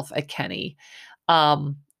herself at Kenny.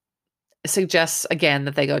 Um, Suggests again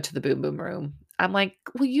that they go to the boom boom room. I'm like,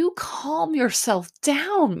 will you calm yourself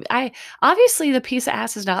down? Obviously the piece of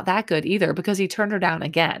ass is not that good either because he turned her down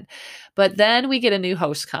again. But then we get a new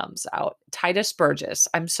host comes out, Titus Burgess.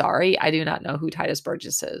 I'm sorry, I do not know who Titus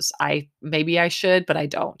Burgess is. Maybe I should, but I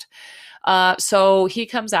don't. So he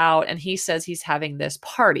comes out and he says he's having this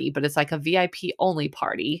party, but it's like a VIP only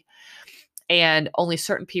party and only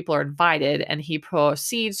certain people are invited. And he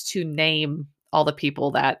proceeds to name all the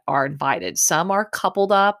people that are invited. Some are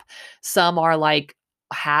coupled up, some are like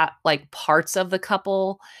like parts of the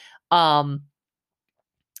couple. Um,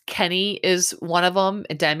 Kenny is one of them,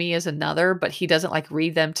 Demi is another, but he doesn't like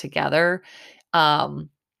read them together. Um,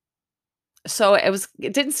 so it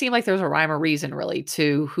didn't seem like there was a rhyme or reason really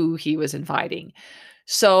to who he was inviting.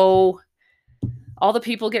 So all the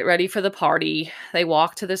people get ready for the party. They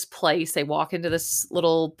walk to this place. They walk into this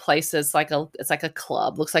little place that's like it's like a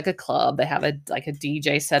club. Looks like a club. They have a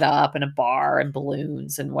DJ set up and a bar and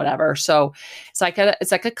balloons and whatever. So it's like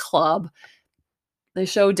a club. They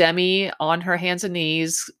show Demi on her hands and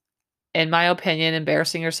knees, in my opinion,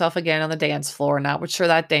 embarrassing herself again on the dance floor. Not what sure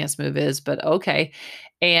that dance move is, but okay.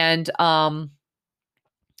 And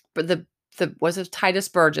but the was it Titus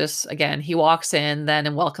Burgess again? He walks in then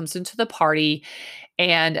and welcomes into the party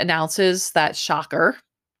and announces that shocker,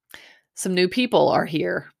 some new people are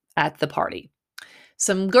here at the party.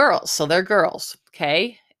 Some girls, so they're girls,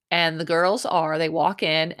 okay? And the girls they walk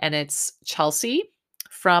in and it's Chelsea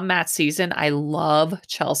from Matt's season. I love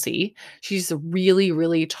Chelsea. She's a really,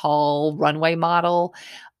 really tall runway model.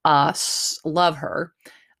 Love her.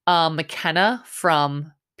 McKenna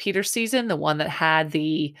from Peter's season, the one that had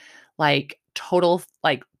the like total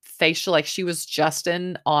like facial, like she was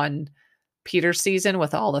Justin on Peter's season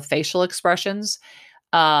with all the facial expressions.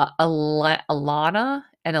 Alana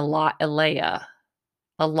and Alea.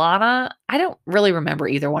 Alana, I don't really remember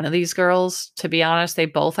either one of these girls, to be honest. They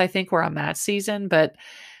both, I think, were on Matt's season, and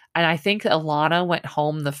I think Alana went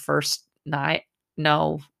home the first night.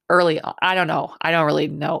 No, early. I don't know. I don't really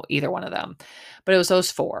know either one of them, but it was those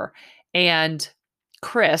four. And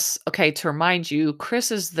Chris, okay, to remind you,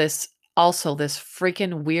 Chris is this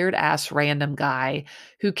freaking weird ass random guy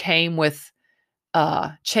who came with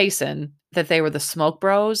Chasen, that they were the Smoke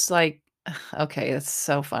Bros. Like, okay, that's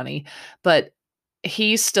so funny. But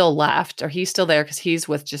he's still left, or he's still there because he's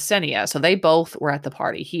with Jasenia. So they both were at the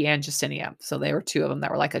party, he and Jasenia. So they were two of them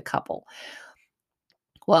that were like a couple.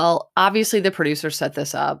 Well, obviously the producer set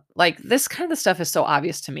this up. Like this kind of stuff is so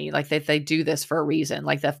obvious to me. Like they do this for a reason.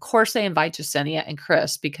 Like of course they invite Jasenia and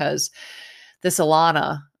Chris because this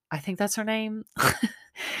Alana, I think that's her name,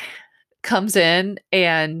 comes in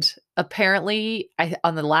and apparently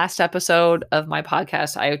on the last episode of my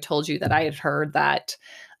podcast, I told you that I had heard that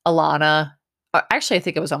Alana, actually, I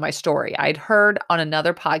think it was on my story. I'd heard on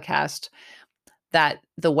another podcast that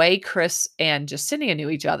the way Chris and Jacinia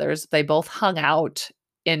knew each other is they both hung out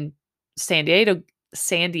in San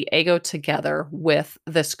Diego together with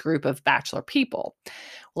this group of Bachelor people.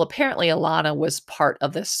 Well, apparently Alana was part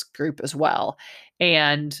of this group as well.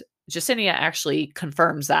 And Jacinia actually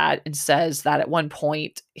confirms that and says that at one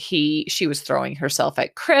point she was throwing herself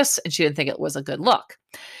at Chris and she didn't think it was a good look.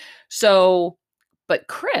 So, but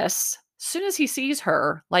Chris, as soon as he sees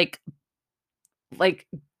her, like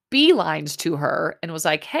beelines to her and was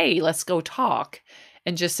like, hey, let's go talk.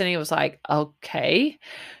 And Jacinia was like, okay.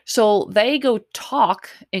 So they go talk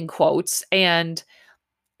in quotes and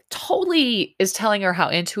totally is telling her how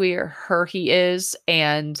into her he is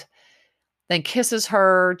and then kisses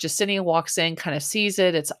her. Jacinia walks in, kind of sees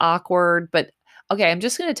it. It's awkward. But okay, I'm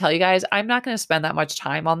just going to tell you guys, I'm not going to spend that much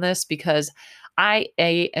time on this because I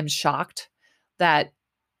am shocked that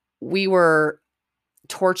we were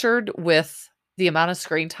tortured with the amount of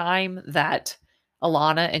screen time that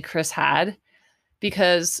Alana and Chris had,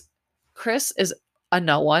 because Chris is a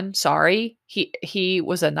no one. Sorry. He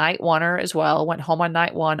was a night oneer as well, went home on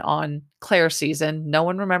night one on Claire's season. No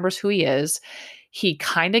one remembers who he is. He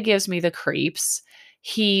kind of gives me the creeps.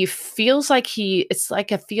 He feels like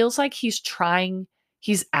it feels like he's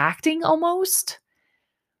acting almost.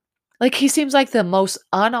 Like he seems like the most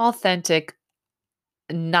unauthentic,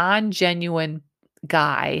 non-genuine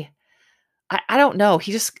guy. I don't know.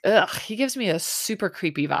 He gives me a super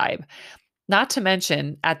creepy vibe. Not to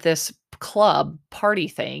mention at this club party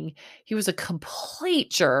thing, he was a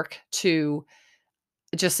complete jerk to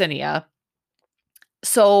Jacinia.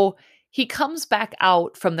 So he comes back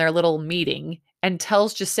out from their little meeting and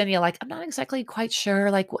tells Jacinia, like, I'm not exactly quite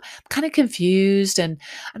sure. Like, I'm kind of confused and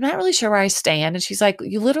I'm not really sure where I stand. And she's like,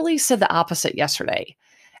 you literally said the opposite yesterday.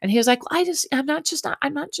 And he was like, I don't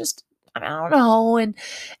know. And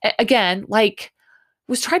again, like,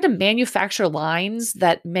 was trying to manufacture lines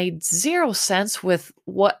that made zero sense with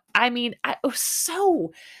what I mean. It was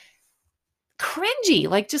so cringy,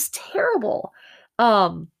 like just terrible.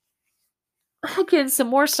 Um, Again, some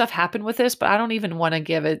more stuff happened with this, but I don't even want to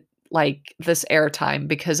give it like this airtime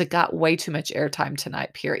because it got way too much airtime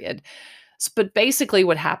tonight, period. But basically,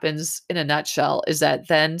 what happens in a nutshell is that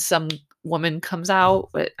then some woman comes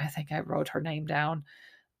out. I think I wrote her name down.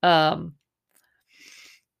 Um,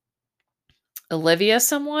 Olivia,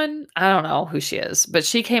 someone, I don't know who she is, but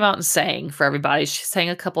she came out and sang for everybody. She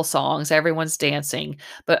sang a couple songs. Everyone's dancing,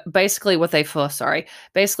 but basically,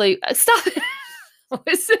 basically, stop it.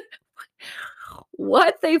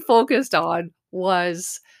 What they focused on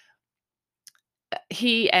was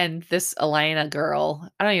he and this Elena girl.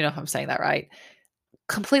 I don't even know if I'm saying that right.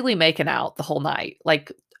 Completely making out the whole night,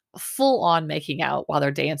 like full on making out while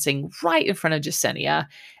they're dancing right in front of Jasenia.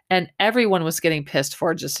 And everyone was getting pissed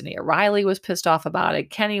for Jasenia. Riley was pissed off about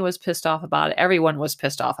it. Kenny was pissed off about it. Everyone was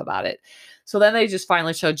pissed off about it. So then they just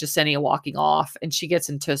finally showed Jasenia walking off, and she gets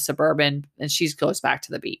into Suburban and she goes back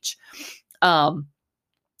to the beach.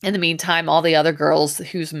 In the meantime, all the other girls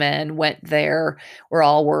whose men went there were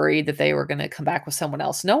all worried that they were going to come back with someone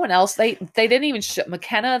else. No one else. They didn't even show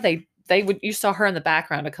McKenna. You saw her in the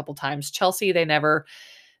background a couple times. Chelsea, they never.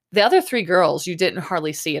 The other three girls you didn't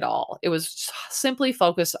hardly see at all. It was simply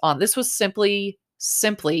focused on. This was simply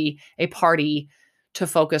a party to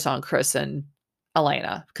focus on Chris and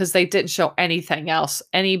Elena because they didn't show anything else,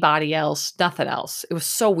 anybody else, nothing else. It was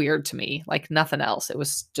so weird to me, like nothing else. It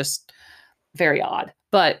was just very odd.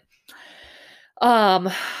 But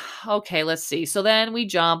okay, let's see. So then we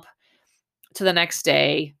jump to the next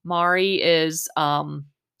day. Mari is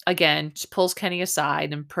again, she pulls Kenny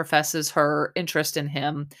aside and professes her interest in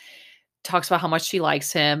him, talks about how much she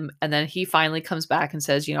likes him, and then he finally comes back and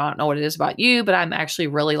says, I don't know what it is about you, but I'm actually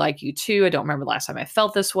really like you too. I don't remember the last time I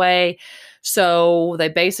felt this way. So they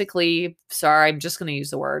basically, sorry, I'm just going to use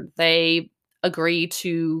the word, they agree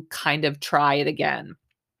to kind of try it again.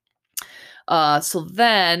 So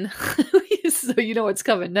then, so you know what's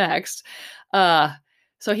coming next.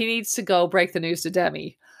 So he needs to go break the news to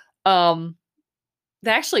Demi. They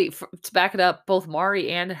actually, to back it up, both Mari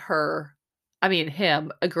and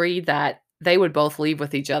him, agreed that they would both leave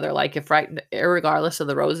with each other. Like if regardless of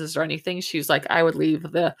the roses or anything, she's like, I would leave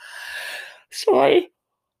the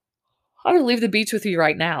beach with you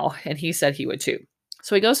right now. And he said he would too.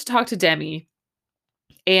 So he goes to talk to Demi,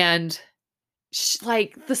 and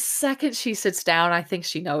like the second she sits down, I think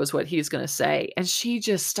she knows what he's going to say. And she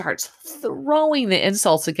just starts throwing the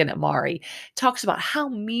insults again at Mari, talks about how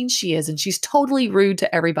mean she is. And she's totally rude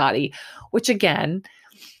to everybody, which again,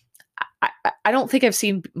 I don't think I've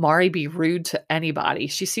seen Mari be rude to anybody.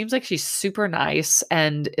 She seems like she's super nice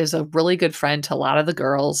and is a really good friend to a lot of the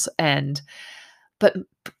girls. But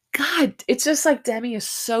God, it's just like Demi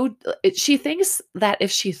is she thinks that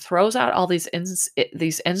if she throws out all these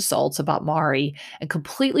insults about Mari and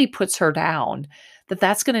completely puts her down,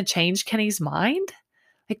 that's going to change Kenny's mind.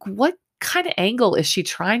 Like, what kind of angle is she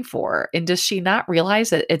trying for? And does she not realize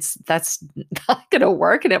that that's not going to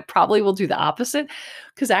work, and it probably will do the opposite?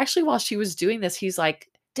 Because actually, while she was doing this, he's like,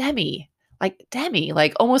 Demi,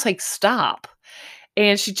 like almost like stop,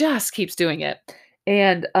 and she just keeps doing it,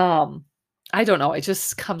 and I don't know. It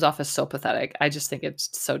just comes off as so pathetic. I just think it's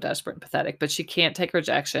so desperate and pathetic, but she can't take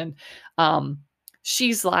rejection.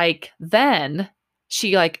 She's like, then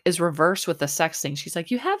she like is reversed with the sex thing. She's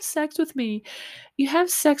like, you have sex with me. You have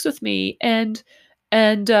sex with me. And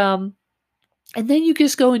then you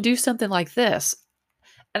just go and do something like this.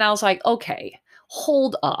 And I was like, okay,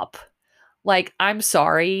 hold up. Like, I'm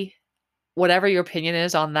sorry, whatever your opinion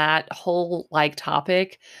is on that whole like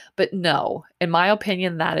topic, but no, in my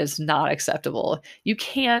opinion, that is not acceptable. You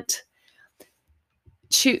can't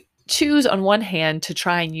choose on one hand to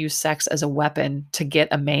try and use sex as a weapon to get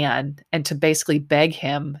a man and to basically beg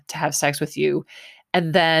him to have sex with you,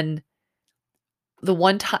 and then the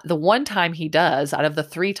one time he does, out of the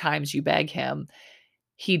 3 times you beg him,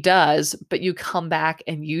 he does, but you come back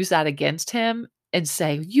and use that against him and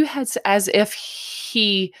say you had, as if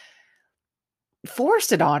he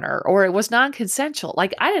forced it on her or it was non-consensual.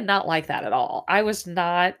 Like, I did not like that at all. I was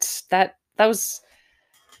not that was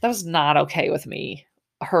not okay with me,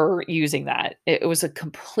 her using that. It was a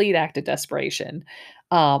complete act of desperation.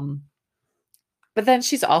 But then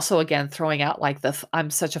she's also again throwing out like I'm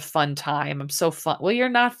such a fun time. I'm so fun. Well, you're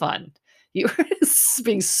not fun. You're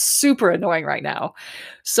being super annoying right now.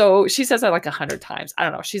 So she says that like 100 times. I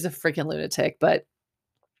don't know. She's a freaking lunatic, but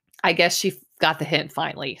I guess she got the hint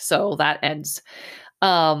finally. So that ends.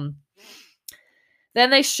 Then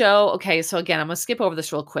they show, okay, so again, I'm gonna skip over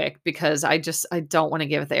this real quick because I don't want to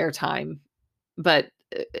give it the airtime, but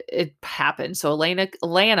it happened. So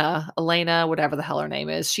Elena, whatever the hell her name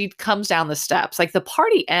is, she comes down the steps. Like the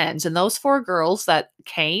party ends, and those four girls that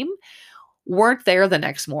came weren't there the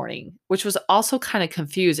next morning, which was also kind of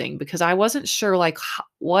confusing because I wasn't sure like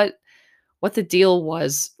what the deal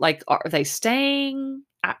was. Like, are they staying?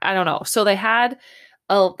 I don't know. So they had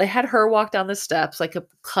her walk down the steps, like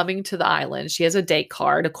coming to the island. She has a date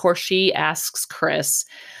card. Of course, she asks Chris,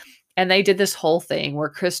 and they did this whole thing where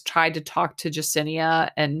Chris tried to talk to Jacinia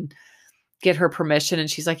and get her permission. And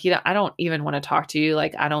she's like, I don't even want to talk to you.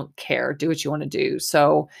 Like, I don't care. Do what you want to do.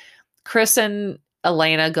 So Chris and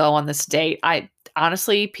Elena go on this date. I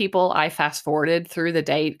honestly, people, I fast forwarded through the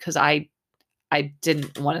date because I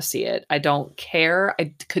didn't want to see it. I don't care.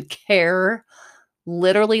 I could care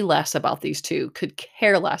literally less about these two, could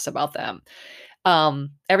care less about them.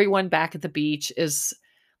 Everyone back at the beach is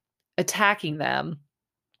attacking them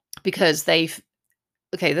because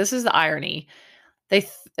okay, this is the irony.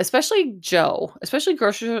 Especially Joe, especially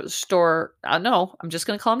grocery store, no, I'm just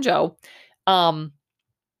going to call him Joe. Um,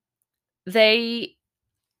 they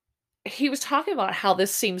he was talking about how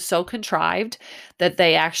this seems so contrived that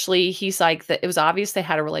he's like that it was obvious they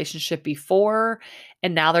had a relationship before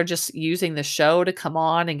and now they're just using the show to come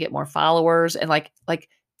on and get more followers, and like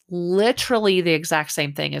literally the exact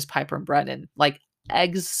same thing as Piper and Brendan, like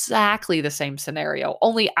exactly the same scenario,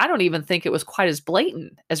 only I don't even think it was quite as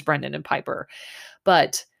blatant as Brendan and Piper.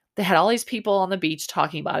 But they had all these people on the beach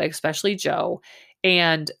talking about it, especially Joe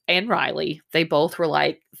and Riley. They both were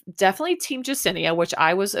like, definitely Team Jacinia, which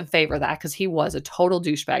I was in favor of that because he was a total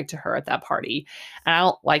douchebag to her at that party.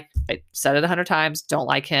 And I said it 100 times, don't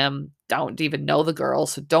like him, don't even know the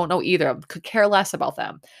girls, so don't know either of them, could care less about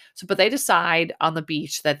them. So, but they decide on the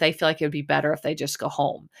beach that they feel like it would be better if they just go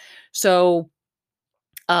home. So,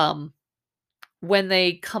 when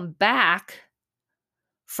they come back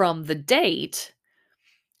from the date,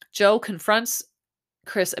 Joe confronts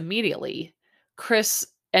Chris immediately. Chris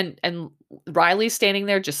and Riley's standing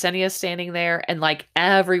there, Jasenia's standing there, and like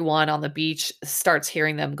everyone on the beach starts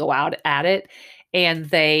hearing them go out at it, and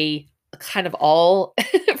they kind of all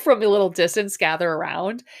from a little distance gather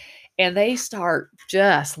around, and they start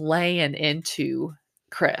just laying into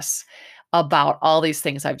Chris about all these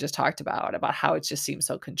things I've just talked about how it just seems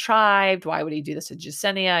so contrived. Why would he do this to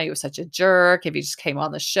Jasenia? He was such a jerk. If he just came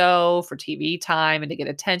on the show for TV time and to get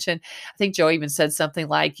attention. I think Joe even said something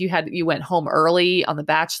like, you went home early on The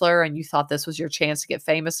Bachelor and you thought this was your chance to get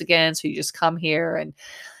famous again. So you just come here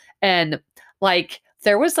and like,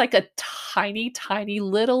 there was like a tiny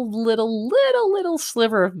little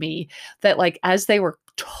sliver of me that like, as they were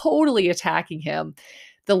totally attacking him,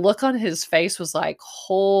 the look on his face was like,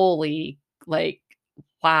 holy, like,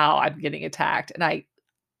 wow, I'm getting attacked. And I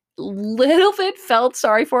little bit felt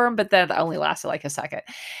sorry for him, but then it only lasted like a second.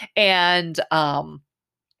 And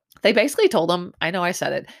they basically told him, I know I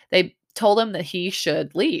said it, they told him that he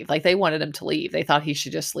should leave. Like they wanted him to leave. They thought he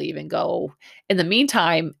should just leave and go. In the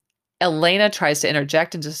meantime, Elena tries to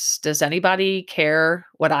interject and just, does anybody care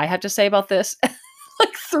what I have to say about this?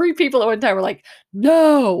 Like 3 people at one time were like,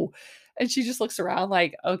 no. And she just looks around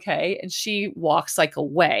like, okay. And she walks like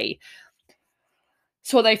away.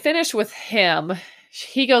 So when they finish with him,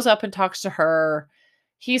 he goes up and talks to her.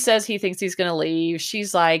 He says he thinks he's going to leave.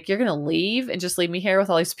 She's like, you're going to leave and just leave me here with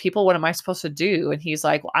all these people? What am I supposed to do? And he's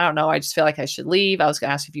like, well, I don't know. I just feel like I should leave. I was going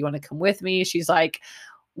to ask if you want to come with me. She's like,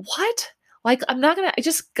 what? Like, I'm not going to, I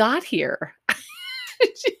just got here.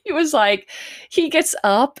 He was like, he gets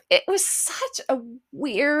up. It was such a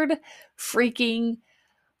weird freaking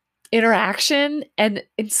interaction, and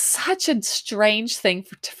it's such a strange thing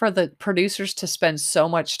for the producers to spend so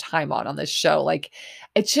much time on this show. Like,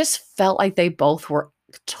 it just felt like they both were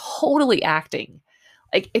totally acting.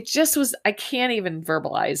 Like, it just was, I can't even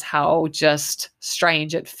verbalize how just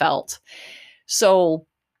strange it felt. So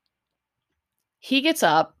he gets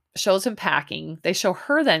up, shows him packing. They show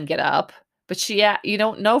her then get up, but you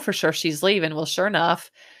don't know for sure she's leaving. Well, sure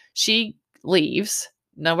enough, she leaves.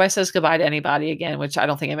 Nobody says goodbye to anybody again, which I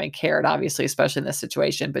don't think anybody cared, obviously, especially in this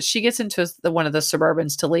situation. But she gets into one of the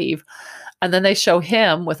Suburbans to leave. And then they show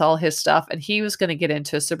him with all his stuff, and he was going to get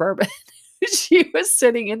into a Suburban. She was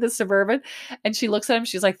sitting in the Suburban, and she looks at him.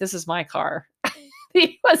 She's like, this is my car.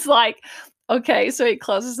 He was like, okay. So he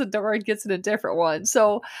closes the door and gets in a different one.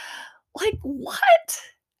 So, like, what?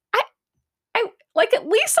 I like, at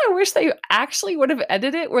least I wish they actually would have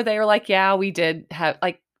ended it where they were like, yeah, we did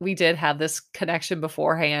have this connection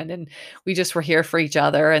beforehand and we just were here for each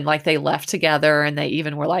other, and like they left together and they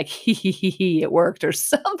even were like, he, it worked or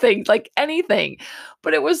something, like anything.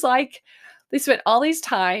 But it was like, They spent all this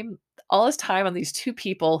time on these two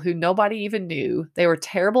people who nobody even knew. They were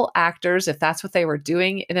terrible actors if that's what they were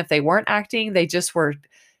doing. And if they weren't acting, they just were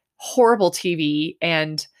horrible TV.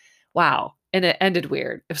 And wow. And it ended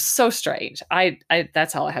weird. It was so strange. I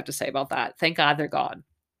that's all I have to say about that. Thank God they're gone.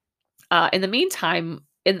 In the meantime,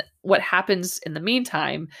 in what happens in the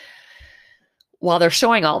meantime, while they're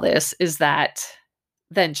showing all this, is that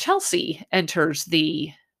then Chelsea enters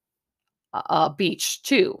the beach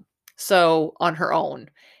too. So on her own.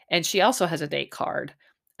 And she also has a date card.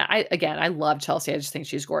 I love Chelsea. I just think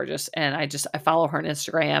she's gorgeous. And I follow her on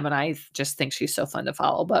Instagram and I just think she's so fun to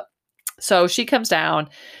follow. But so she comes down,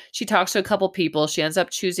 she talks to a couple people. She ends up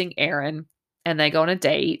choosing Aaron and they go on a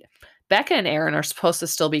date. Becca and Aaron are supposed to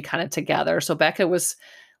still be kind of together. So Becca was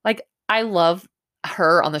like, I love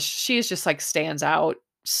her on the, she is just like stands out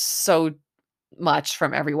so much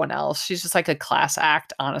from everyone else. She's just like a class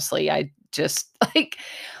act, honestly. I just like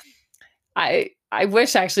I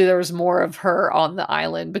wish actually there was more of her on the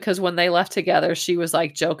island because when they left together, she was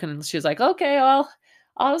like joking and she was like, "Okay, well,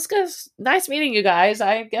 I'll just go. Nice meeting you guys.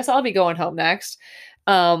 I guess I'll be going home next."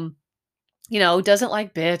 Um, doesn't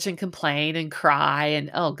like bitch and complain and cry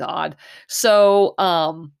and oh god. So,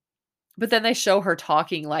 but then they show her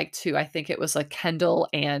talking like to I think it was like Kendall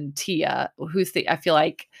and Tia, I feel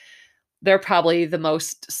like they're probably the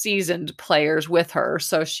most seasoned players with her.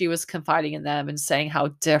 So she was confiding in them and saying how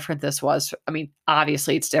different this was. I mean,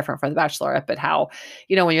 obviously it's different from the Bachelorette, but how,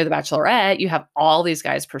 when you're the Bachelorette, you have all these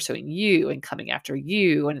guys pursuing you and coming after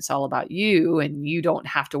you, and it's all about you, and you don't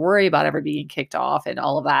have to worry about ever being kicked off and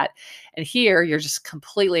all of that. And here you're just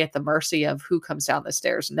completely at the mercy of who comes down the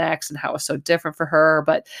stairs next and how it's so different for her.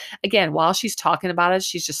 But again, while she's talking about it,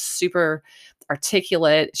 she's just super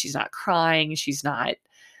articulate. She's not crying. She's not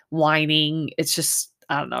whining. It's just,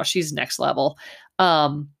 I don't know, she's next level.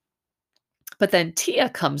 But then Tia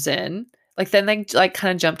comes in, like then they like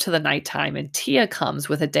kind of jump to the nighttime and Tia comes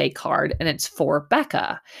with a date card and it's for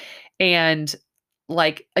Becca. And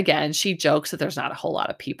like again, she jokes that there's not a whole lot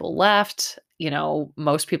of people left.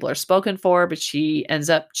 Most people are spoken for, but she ends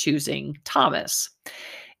up choosing Thomas.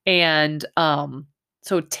 And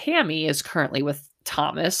so Tammy is currently with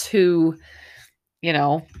Thomas, who,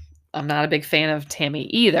 I'm not a big fan of Tammy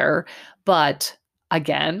either, but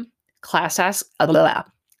again, class ass,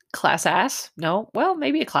 class ass. No, well,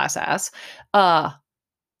 maybe a class ass.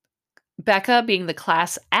 Becca, being the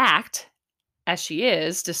class act as she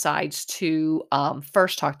is, decides to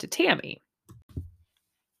first talk to Tammy.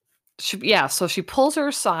 So she pulls her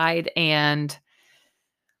aside and,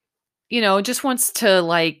 just wants to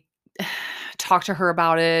like talk to her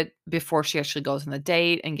about it before she actually goes on the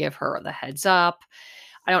date and give her the heads up.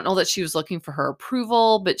 I don't know that she was looking for her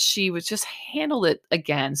approval, but she was just handled it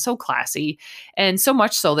again so classy, and so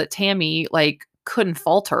much so that Tammy like couldn't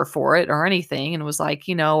fault her for it or anything, and was like,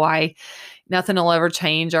 I nothing will ever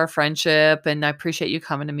change our friendship, and I appreciate you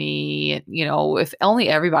coming to me. If only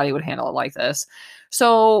everybody would handle it like this.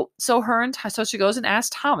 So she goes and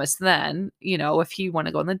asks Thomas then, if he want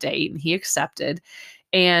to go on the date, and he accepted,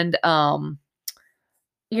 and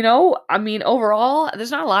I mean, overall,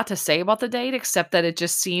 there's not a lot to say about the date except that it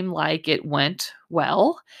just seemed like it went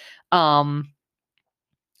well. Um,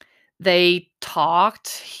 they talked.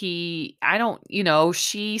 She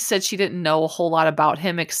said she didn't know a whole lot about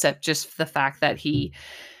him except just the fact that he,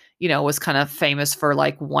 was kind of famous for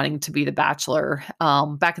like wanting to be the bachelor.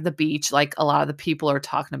 Back at the beach, like a lot of the people are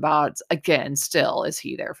talking about, again, still, is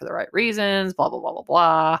he there for the right reasons? Blah, blah, blah,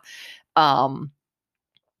 blah, blah.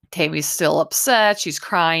 Tammy's still upset. She's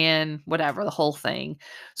crying, whatever, the whole thing.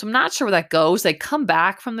 So I'm not sure where that goes. They come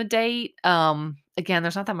back from the date. Again,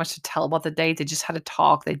 there's not that much to tell about the date. They just had to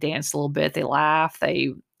talk. They danced a little bit. They laughed.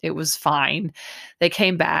 It was fine. They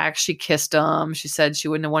came back. She kissed him. She said she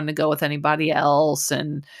wouldn't have wanted to go with anybody else.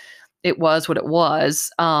 And it was what it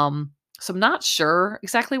was. So I'm not sure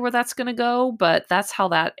exactly where that's going to go, but that's how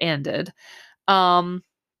that ended. Let's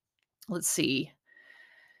see.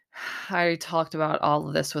 I already talked about all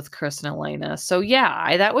of this with Chris and Elena. So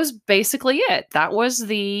yeah, that was basically it. That was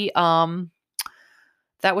the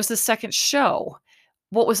second show.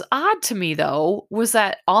 What was odd to me though was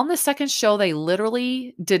that on the second show they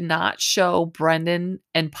literally did not show Brendan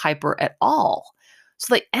and Piper at all.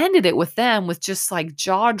 So they ended it with them with just like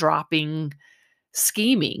jaw-dropping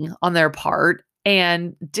scheming on their part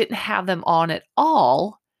and didn't have them on at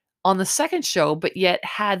all on the second show, but yet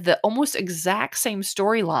had the almost exact same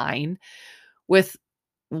storyline with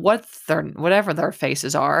whatever their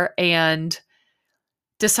faces are, and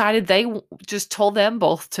decided just told them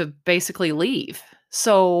both to basically leave.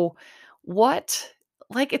 So what,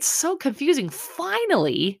 like, it's so confusing.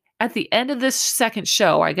 Finally, at the end of this second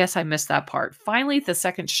show, I guess I missed that part. Finally, the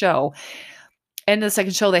second show, end of the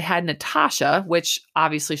second show, they had Natasha, which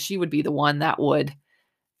obviously she would be the one that would,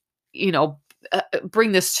 you know,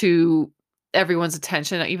 bring this to everyone's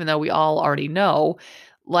attention, even though we all already know.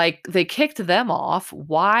 Like, they kicked them off.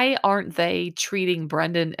 Why aren't they treating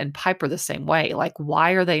Brendan and Piper the same way? Like,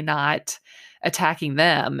 why are they not attacking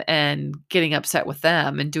them and getting upset with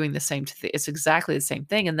them and doing the same? It's exactly the same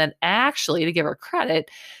thing. And then, actually, to give her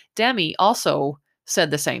credit, Demi also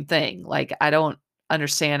said the same thing. Like, I don't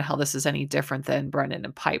understand how this is any different than Brendan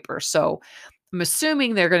and Piper. So I'm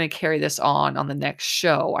assuming they're going to carry this on the next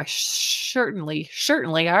show. I certainly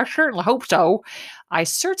hope so. I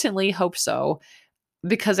certainly hope so,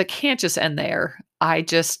 because it can't just end there. I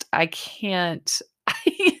can't.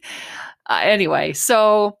 Anyway,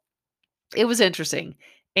 so it was interesting.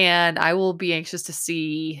 And I will be anxious to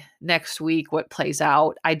see next week what plays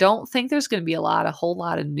out. I don't think there's going to be a whole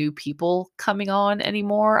lot of new people coming on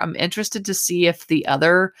anymore. I'm interested to see if the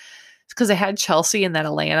other, because I had Chelsea and then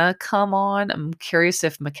Atlanta come on. I'm curious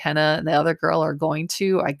if McKenna and the other girl are going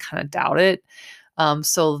to. I kind of doubt it.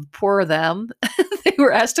 So poor them. They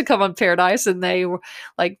were asked to come on Paradise and they were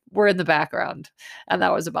in the background, and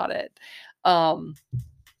that was about it.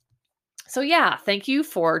 So yeah, thank you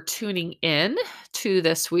for tuning in to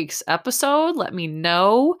this week's episode. Let me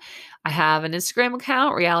know. I have an Instagram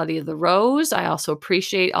account, Reality of the Rose. I also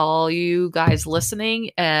appreciate all you guys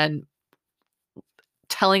listening and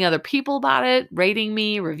telling other people about it, rating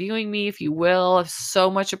me, reviewing me, if you will. So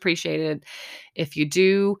much appreciated if you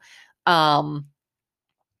do.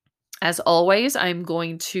 As always, I'm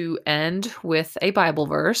going to end with a Bible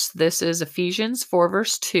verse. This is Ephesians 4,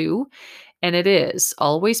 verse 2. And it is,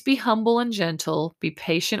 always be humble and gentle, be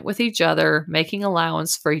patient with each other, making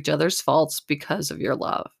allowance for each other's faults because of your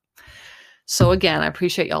love. So again, I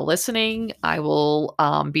appreciate y'all listening. I will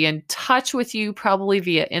be in touch with you probably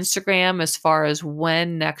via Instagram as far as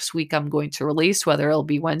when next week I'm going to release, whether it'll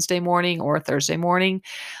be Wednesday morning or Thursday morning,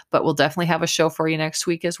 but we'll definitely have a show for you next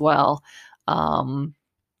week as well.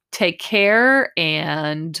 Take care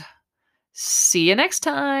and see you next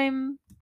time.